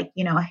shared, they're like,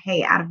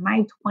 hey, out of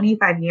my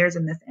 25 years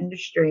in this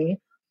industry,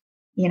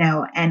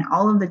 and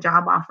all of the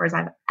job offers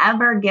I've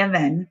ever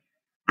given,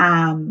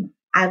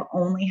 I've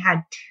only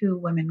had 2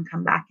 women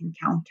come back and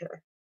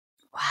counter.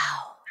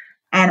 Wow.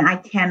 And I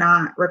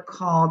cannot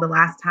recall the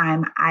last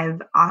time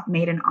I've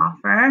made an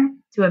offer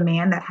to a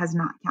man that has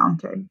not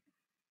countered.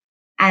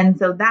 And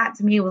so that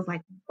to me was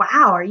like,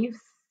 wow, are you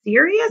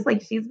serious?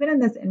 Like she's been in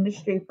this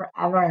industry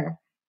forever.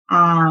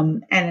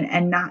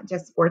 And not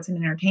just sports and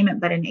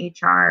entertainment, but in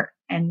HR.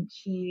 And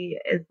she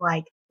is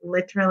like,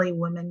 literally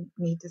women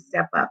need to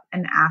step up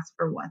and ask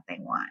for what they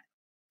want.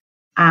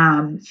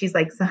 She's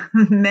like, some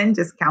men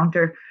just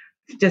counter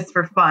just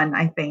for fun,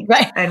 I think.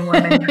 Right. And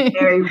women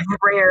very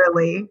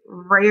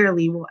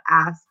rarely will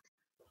ask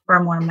for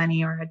more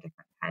money or a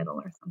different title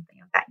or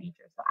something of that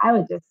nature. So I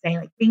would just say,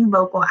 like, being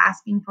vocal,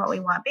 asking for what we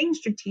want, being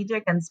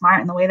strategic and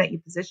smart in the way that you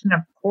position,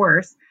 of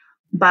course,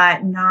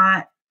 but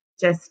not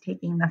just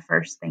taking the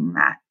first thing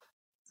that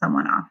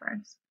someone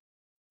offers.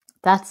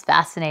 That's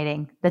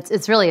fascinating.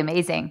 It's really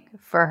amazing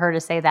for her to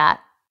say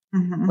that.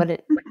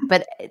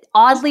 But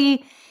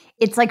oddly,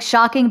 it's like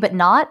shocking, but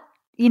not,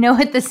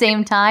 at the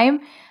same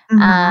time.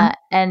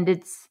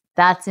 And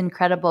that's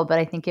incredible. But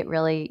I think it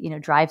really,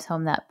 drives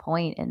home that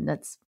point, and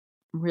that's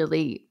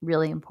really,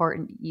 really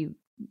important.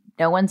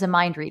 No one's a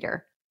mind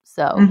reader,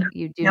 so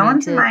you do. No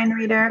one's a mind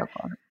reader,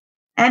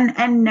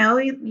 and know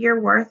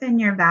your worth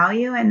and your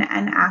value, and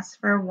ask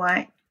for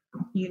what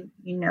you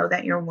know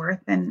that you're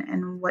worth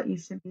and what you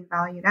should be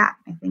valued at,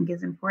 I think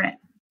is important.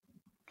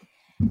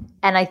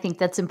 And I think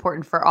that's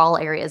important for all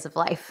areas of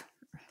life.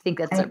 I think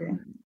that's a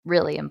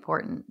really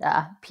important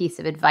piece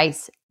of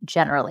advice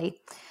generally.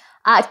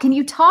 Can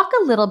you talk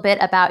a little bit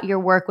about your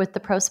work with the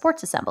Pro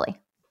Sports Assembly?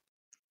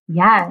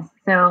 Yes.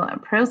 So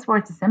Pro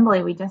Sports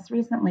Assembly, we just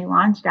recently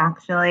launched,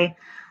 actually.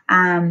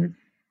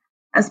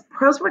 As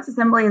Pro Sports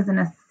Assembly is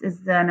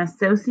an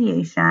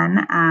association,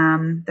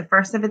 the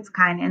first of its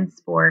kind in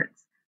sports,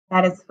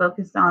 that is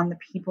focused on the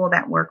people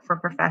that work for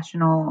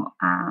professional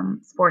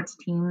sports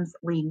teams,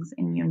 leagues,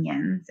 and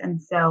unions.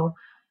 And so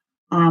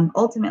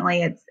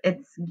ultimately,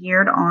 it's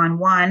geared on,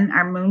 one,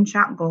 our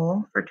moonshot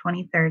goal for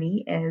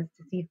 2030 is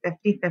to see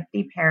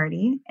 50-50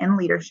 parity in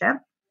leadership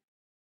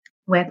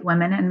with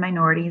women and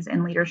minorities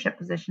in leadership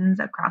positions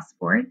across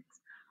sports.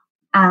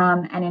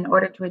 And in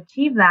order to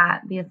achieve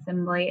that, the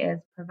Assembly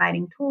is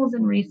providing tools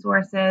and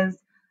resources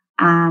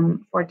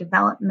for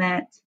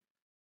development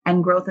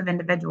and growth of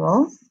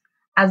individuals,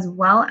 as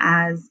well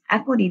as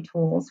equity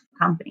tools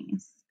for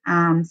companies.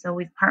 So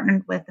we've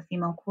partnered with the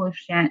Female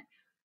Quotient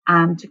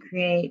to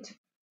create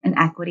an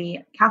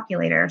equity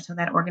calculator so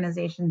that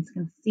organizations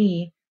can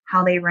see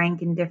how they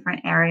rank in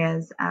different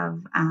areas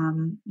of,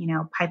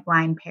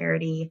 pipeline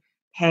parity,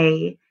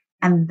 pay,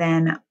 and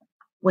then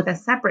with a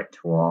separate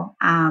tool,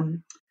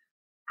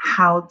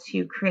 how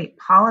to create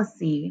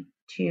policy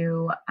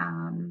to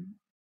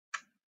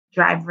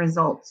drive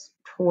results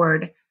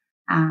toward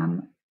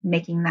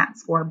making that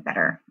score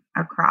better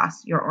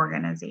across your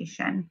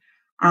organization.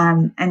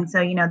 And so,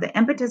 the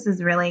impetus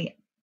is really,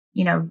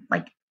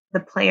 like the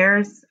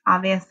players,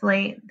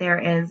 obviously, there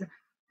is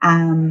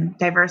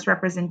diverse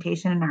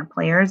representation in our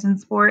players in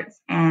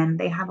sports, and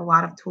they have a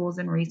lot of tools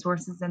and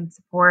resources and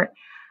support.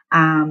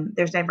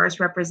 There's diverse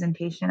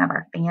representation of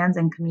our fans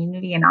and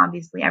community, and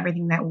obviously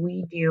everything that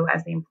we do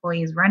as the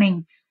employees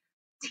running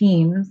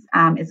teams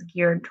is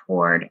geared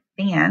toward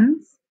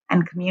fans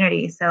and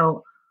community.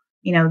 So,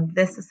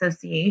 this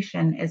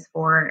association is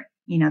for,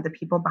 the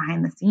people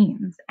behind the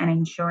scenes and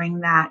ensuring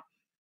that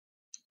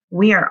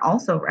we are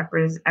also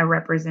a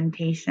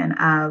representation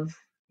of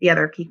the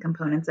other key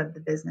components of the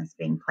business,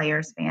 being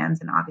players,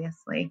 fans, and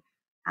obviously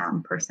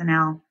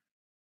personnel.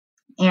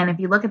 And if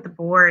you look at the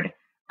board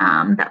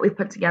that we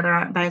put together,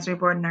 our advisory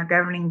board and our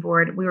governing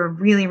board, we were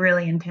really,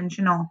 really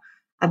intentional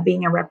of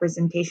being a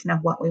representation of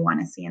what we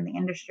want to see in the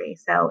industry.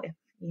 So if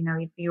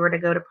you were to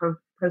go to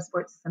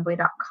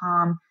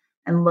prosportsassembly.com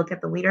and look at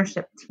the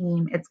leadership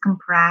team, it's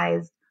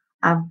comprised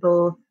of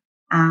both,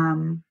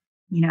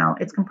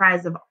 it's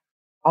comprised of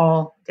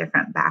all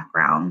different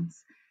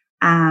backgrounds.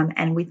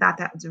 And we thought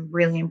that was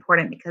really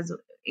important because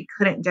it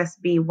couldn't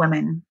just be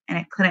women and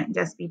it couldn't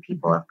just be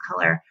people of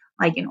color.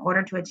 Like, in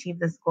order to achieve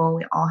this goal,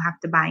 we all have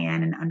to buy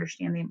in and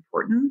understand the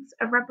importance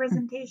of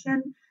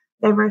representation,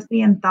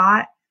 diversity in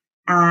thought,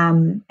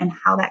 and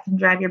how that can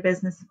drive your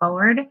business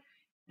forward.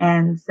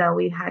 And so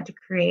we had to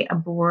create a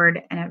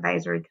board and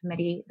advisory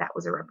committee that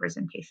was a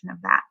representation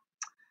of that.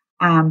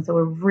 So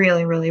we're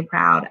really, really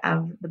proud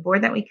of the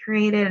board that we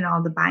created and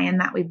all the buy-in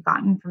that we've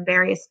gotten from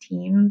various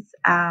teams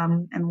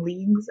and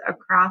leagues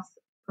across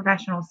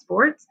professional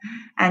sports,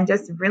 and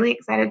just really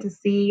excited to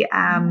see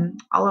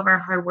all of our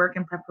hard work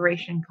and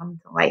preparation come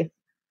to life.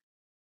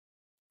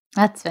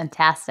 That's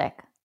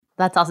fantastic.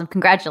 That's awesome.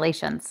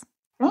 Congratulations.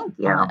 Thank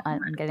you.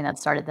 On getting that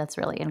started. That's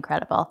really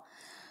incredible.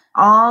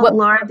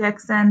 Laura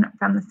Dixon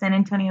from the San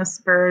Antonio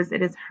Spurs.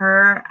 It is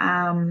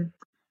her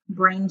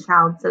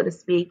brainchild, so to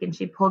speak, and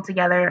she pulled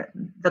together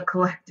the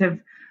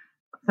collective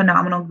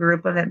phenomenal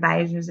group of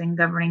advisors and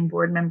governing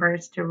board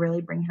members to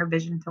really bring her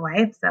vision to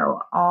life.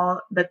 So all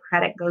the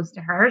credit goes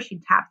to her.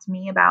 She tapped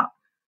me about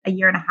a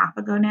year and a half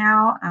ago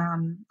now,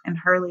 and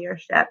her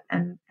leadership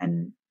and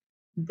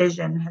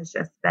vision has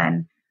just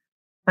been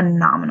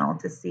phenomenal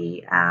to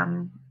see,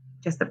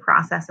 just the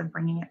process of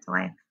bringing it to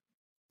life.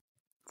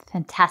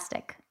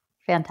 Fantastic.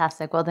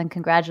 Well, then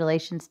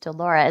congratulations to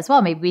Laura as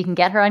well. Maybe we can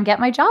get her on Get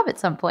My Job at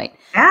some point.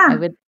 Yeah. I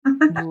would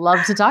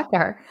love to talk to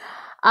her.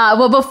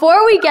 Well,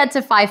 before we get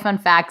to 5 fun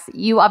facts,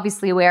 you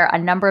obviously wear a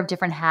number of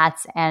different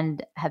hats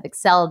and have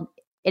excelled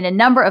in a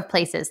number of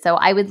places. So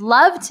I would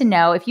love to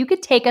know if you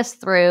could take us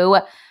through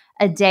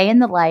a day in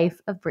the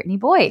life of Brittany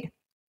Boyd.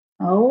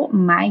 Oh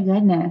my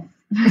goodness.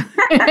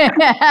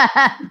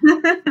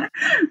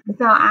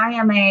 So I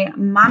am a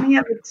mommy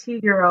of a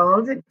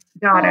 2-year-old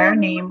daughter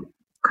named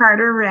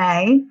Carter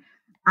Ray.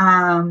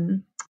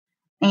 And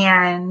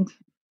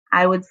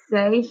I would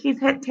say she's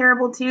hit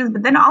terrible 2s,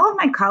 but then all of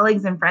my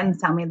colleagues and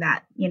friends tell me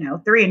that,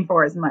 3 and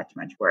 4 is much,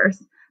 much worse.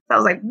 So I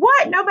was like,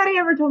 what? Nobody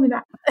ever told me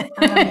that.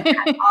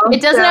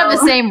 It doesn't have the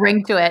same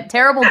ring to it.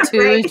 Terrible 2s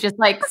right? Just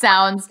like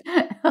sounds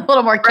a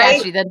little more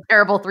catchy than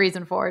terrible 3s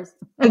and 4s.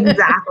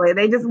 Exactly.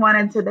 They just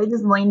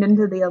leaned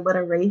into the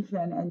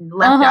alliteration and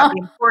left out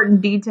the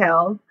important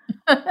details.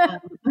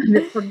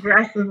 It's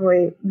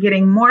progressively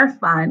getting more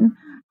fun.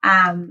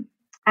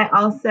 I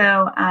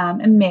also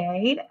am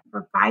married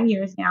for 5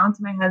 years now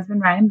to my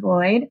husband, Ryan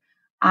Boyd.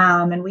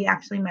 And we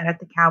actually met at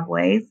the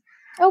Cowboys.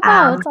 Oh,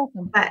 wow. That's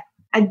awesome. But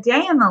a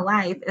day in the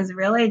life is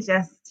really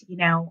just,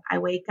 I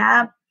wake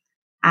up.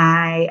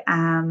 I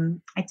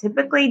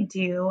typically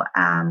do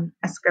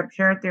a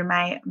scripture through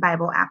my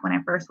Bible app when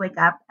I first wake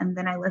up. And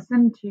then I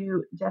listen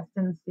to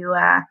Justin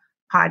Sua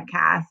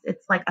podcast.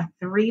 It's like a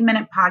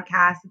 3-minute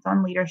podcast. It's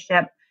on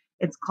leadership.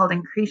 It's called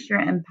Increase Your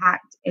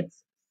Impact.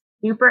 It's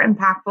super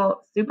impactful,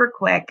 super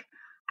quick.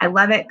 I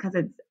love it because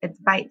it's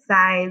bite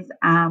size,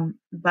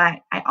 but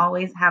I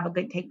always have a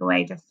good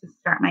takeaway just to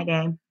start my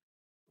day.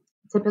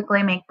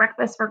 Typically make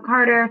breakfast for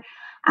Carter,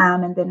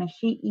 and then as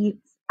she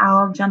eats,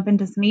 I'll jump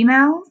into some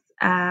emails,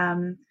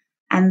 and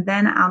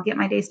then I'll get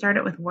my day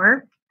started with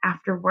work.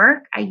 After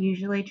work, I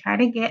usually try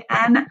to get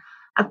in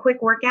a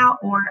quick workout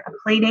or a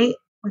play date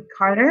with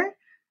Carter,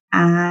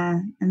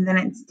 and then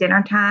it's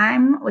dinner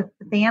time with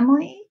the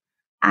family.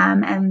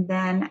 And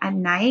then at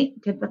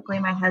night, typically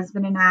my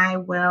husband and I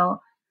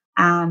will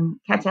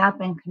catch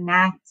up and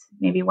connect,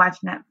 maybe watch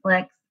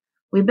Netflix.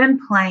 We've been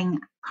playing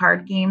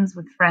card games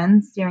with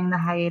friends during the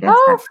hiatus.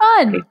 Oh,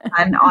 fun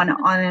on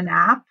an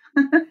app.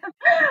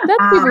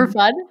 That's super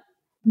fun.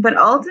 But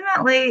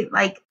ultimately,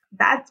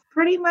 that's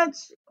pretty much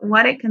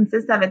what it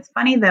consists of. It's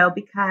funny though,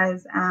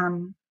 because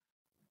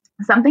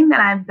something that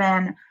I've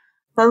been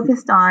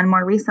focused on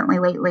more recently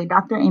lately,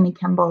 Dr. Amy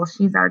Kimball,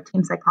 she's our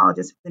team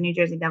psychologist for the New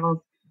Jersey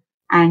Devils.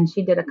 And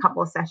she did a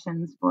couple of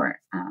sessions for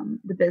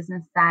the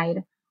business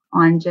side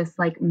on just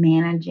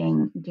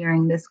managing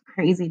during this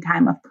crazy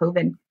time of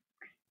COVID.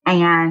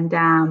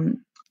 And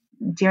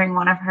during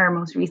one of her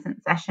most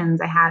recent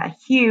sessions, I had a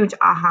huge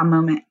aha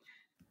moment.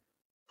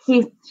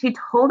 She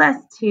told us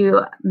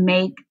to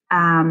make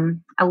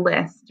a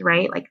list,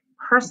 right?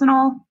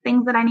 Personal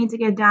things that I need to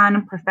get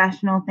done,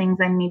 professional things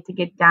I need to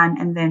get done,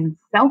 and then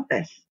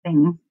selfish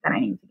things that I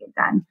need to get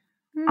done.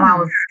 And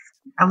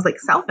I was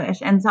selfish.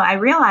 And so I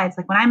realized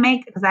when I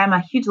make, because I'm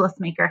a huge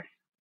list maker,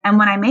 and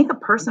when I make a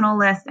personal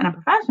list and a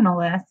professional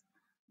list,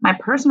 my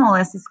personal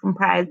list is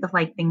comprised of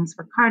things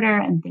for Carter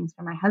and things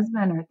for my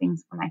husband or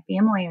things for my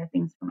family or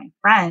things for my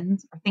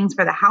friends or things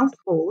for the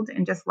household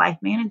and just life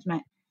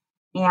management.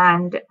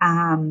 And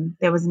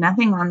there was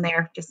nothing on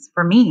there just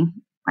for me,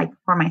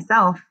 for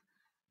myself.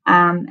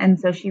 And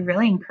so she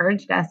really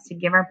encouraged us to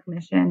give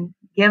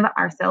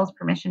ourselves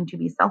permission to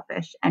be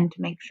selfish and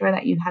to make sure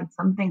that you had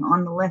something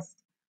on the list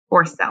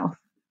for self,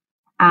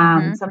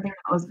 something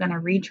that was going to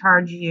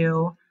recharge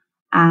you,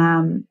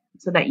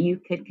 so that you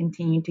could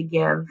continue to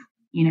give,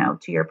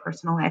 to your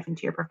personal life and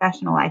to your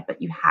professional life,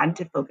 but you had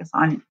to focus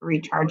on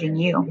recharging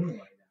you.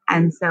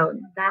 And so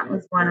that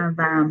was one of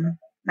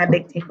my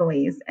big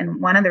takeaways. And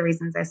one of the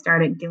reasons I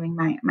started doing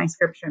my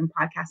scripture and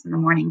podcast in the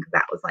morning, because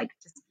that was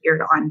just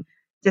geared on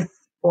just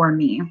for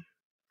me,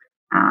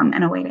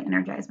 and a way to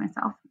energize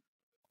myself.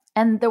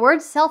 And the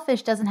word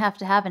selfish doesn't have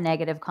to have a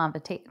negative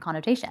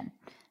connotation.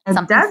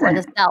 Something doesn't. For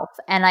the self.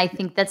 And I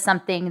think that's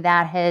something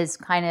that has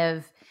kind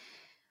of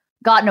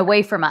gotten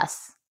away from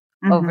us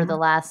over the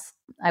last,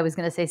 I was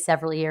going to say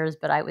several years,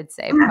 but I would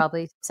say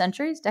probably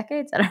centuries,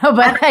 decades. I don't know.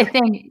 But I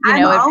think,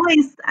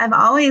 I've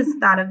always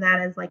thought of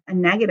that as a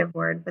negative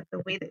word, but the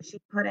way that she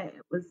put it,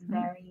 it was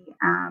very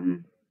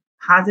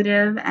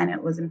positive and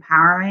it was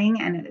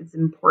empowering and it's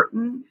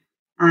important.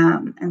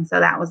 And so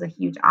that was a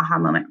huge aha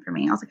moment for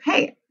me. I was like,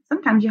 hey,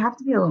 sometimes you have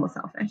to be a little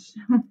selfish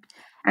and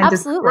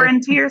Absolutely. Just pour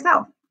into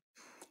yourself.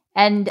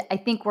 And I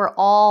think we're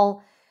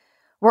all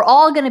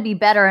going to be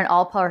better in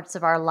all parts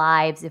of our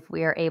lives if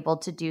we are able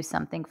to do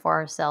something for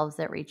ourselves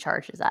that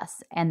recharges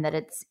us, and that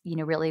it's,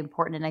 really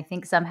important. And I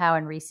think somehow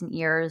in recent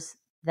years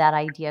that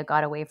idea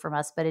got away from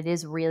us, but it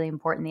is really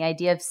important. The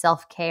idea of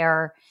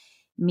self-care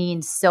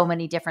means so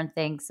many different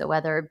things. So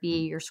whether it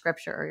be your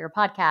scripture or your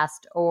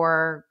podcast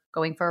or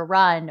going for a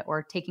run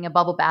or taking a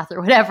bubble bath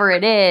or whatever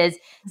it is,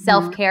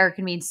 self-care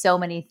can mean so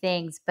many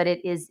things, but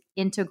it is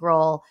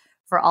integral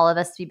for all of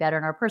us to be better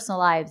in our personal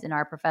lives, in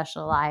our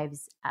professional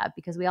lives,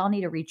 because we all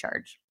need a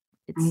recharge.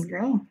 I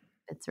agree.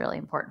 It's really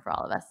important for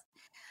all of us.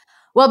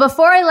 Well,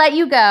 before I let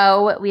you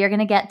go, we are going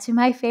to get to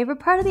my favorite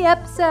part of the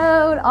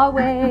episode,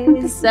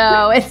 always.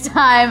 So it's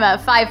time,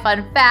 5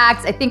 fun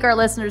facts. I think our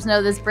listeners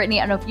know this, Brittany.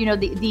 I don't know if you know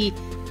the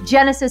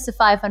genesis of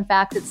 5 fun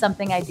facts. It's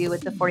something I do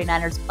with the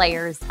 49ers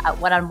players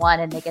one-on-one,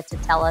 and they get to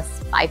tell us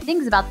 5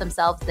 things about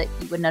themselves that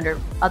you wouldn't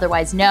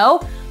otherwise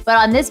know. But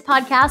on this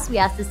podcast, we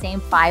ask the same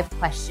 5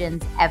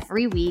 questions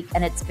every week,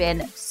 and it's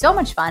been so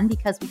much fun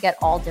because we get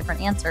all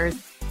different answers,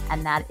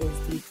 and that is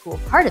the cool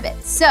part of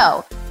it.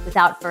 So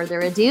without further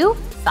ado,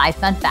 5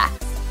 fun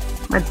facts.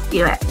 Let's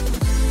do it.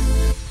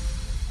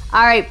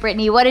 All right,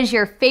 Brittany, what is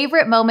your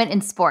favorite moment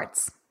in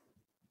sports?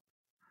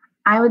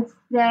 I would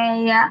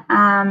say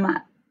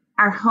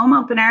our home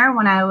opener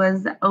when I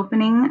was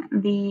opening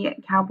the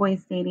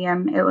Cowboys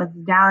Stadium. It was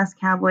Dallas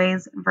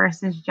Cowboys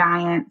versus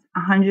Giants,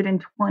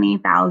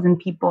 120,000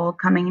 people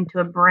coming into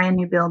a brand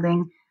new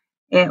building.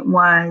 It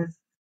was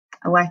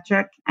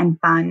electric and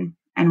fun,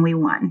 and we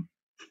won.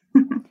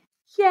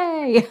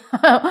 Yay!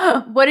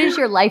 What is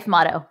your life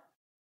motto?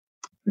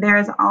 There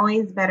is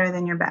always better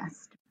than your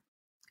best.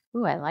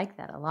 Ooh, I like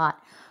that a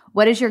lot.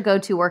 What is your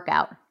go-to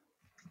workout?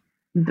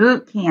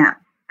 Boot camp.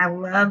 I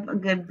love a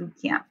good boot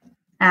camp.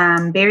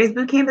 Barry's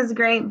boot camp is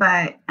great,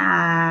 but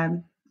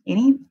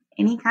any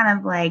kind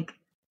of like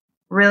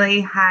really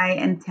high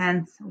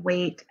intense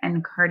weight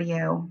and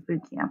cardio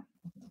boot camp.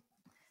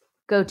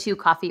 Go-to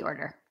coffee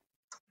order?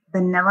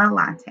 Vanilla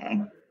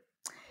latte.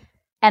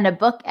 And a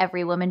book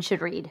every woman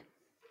should read?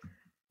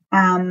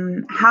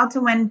 How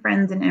to Win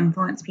Friends and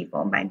Influence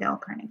People by Dale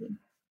Carnegie.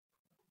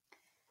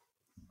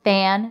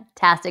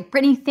 Fantastic.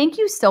 Brittany, thank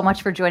you so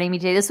much for joining me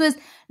today.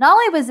 Not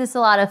only was this a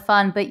lot of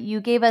fun, but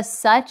you gave us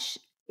such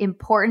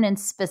important and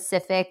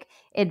specific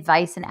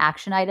advice and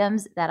action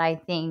items that I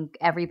think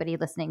everybody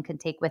listening can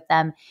take with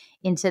them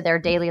into their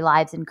daily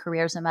lives and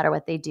careers, no matter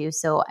what they do.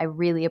 So I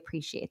really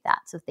appreciate that.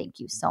 So thank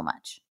you so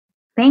much.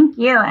 Thank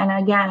you. And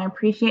again, I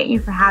appreciate you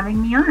for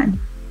having me on.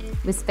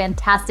 It was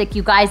fantastic.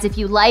 You guys, if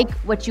you like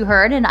what you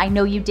heard, and I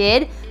know you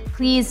did,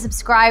 please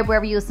subscribe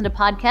wherever you listen to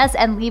podcasts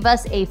and leave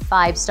us a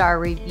 5-star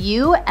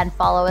review and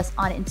follow us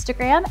on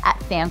Instagram at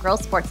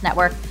Fangirl Sports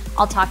Network.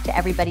 I'll talk to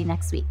everybody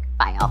next week.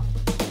 Bye, y'all.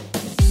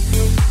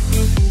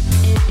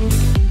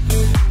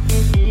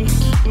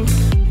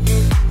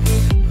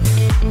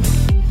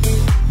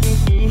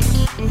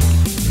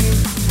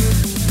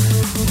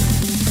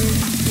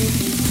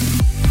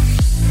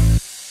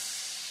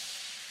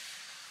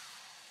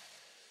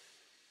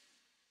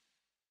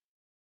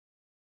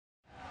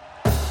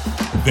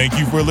 Thank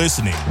you for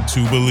listening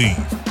to Believe.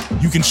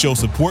 You can show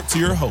support to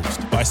your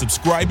host by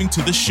subscribing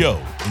to the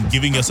show and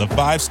giving us a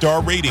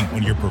 5-star rating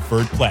on your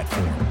preferred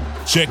platform.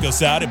 Check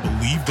us out at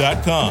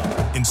Believe.com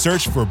and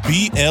search for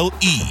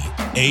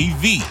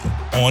BLEAV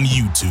on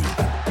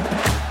YouTube.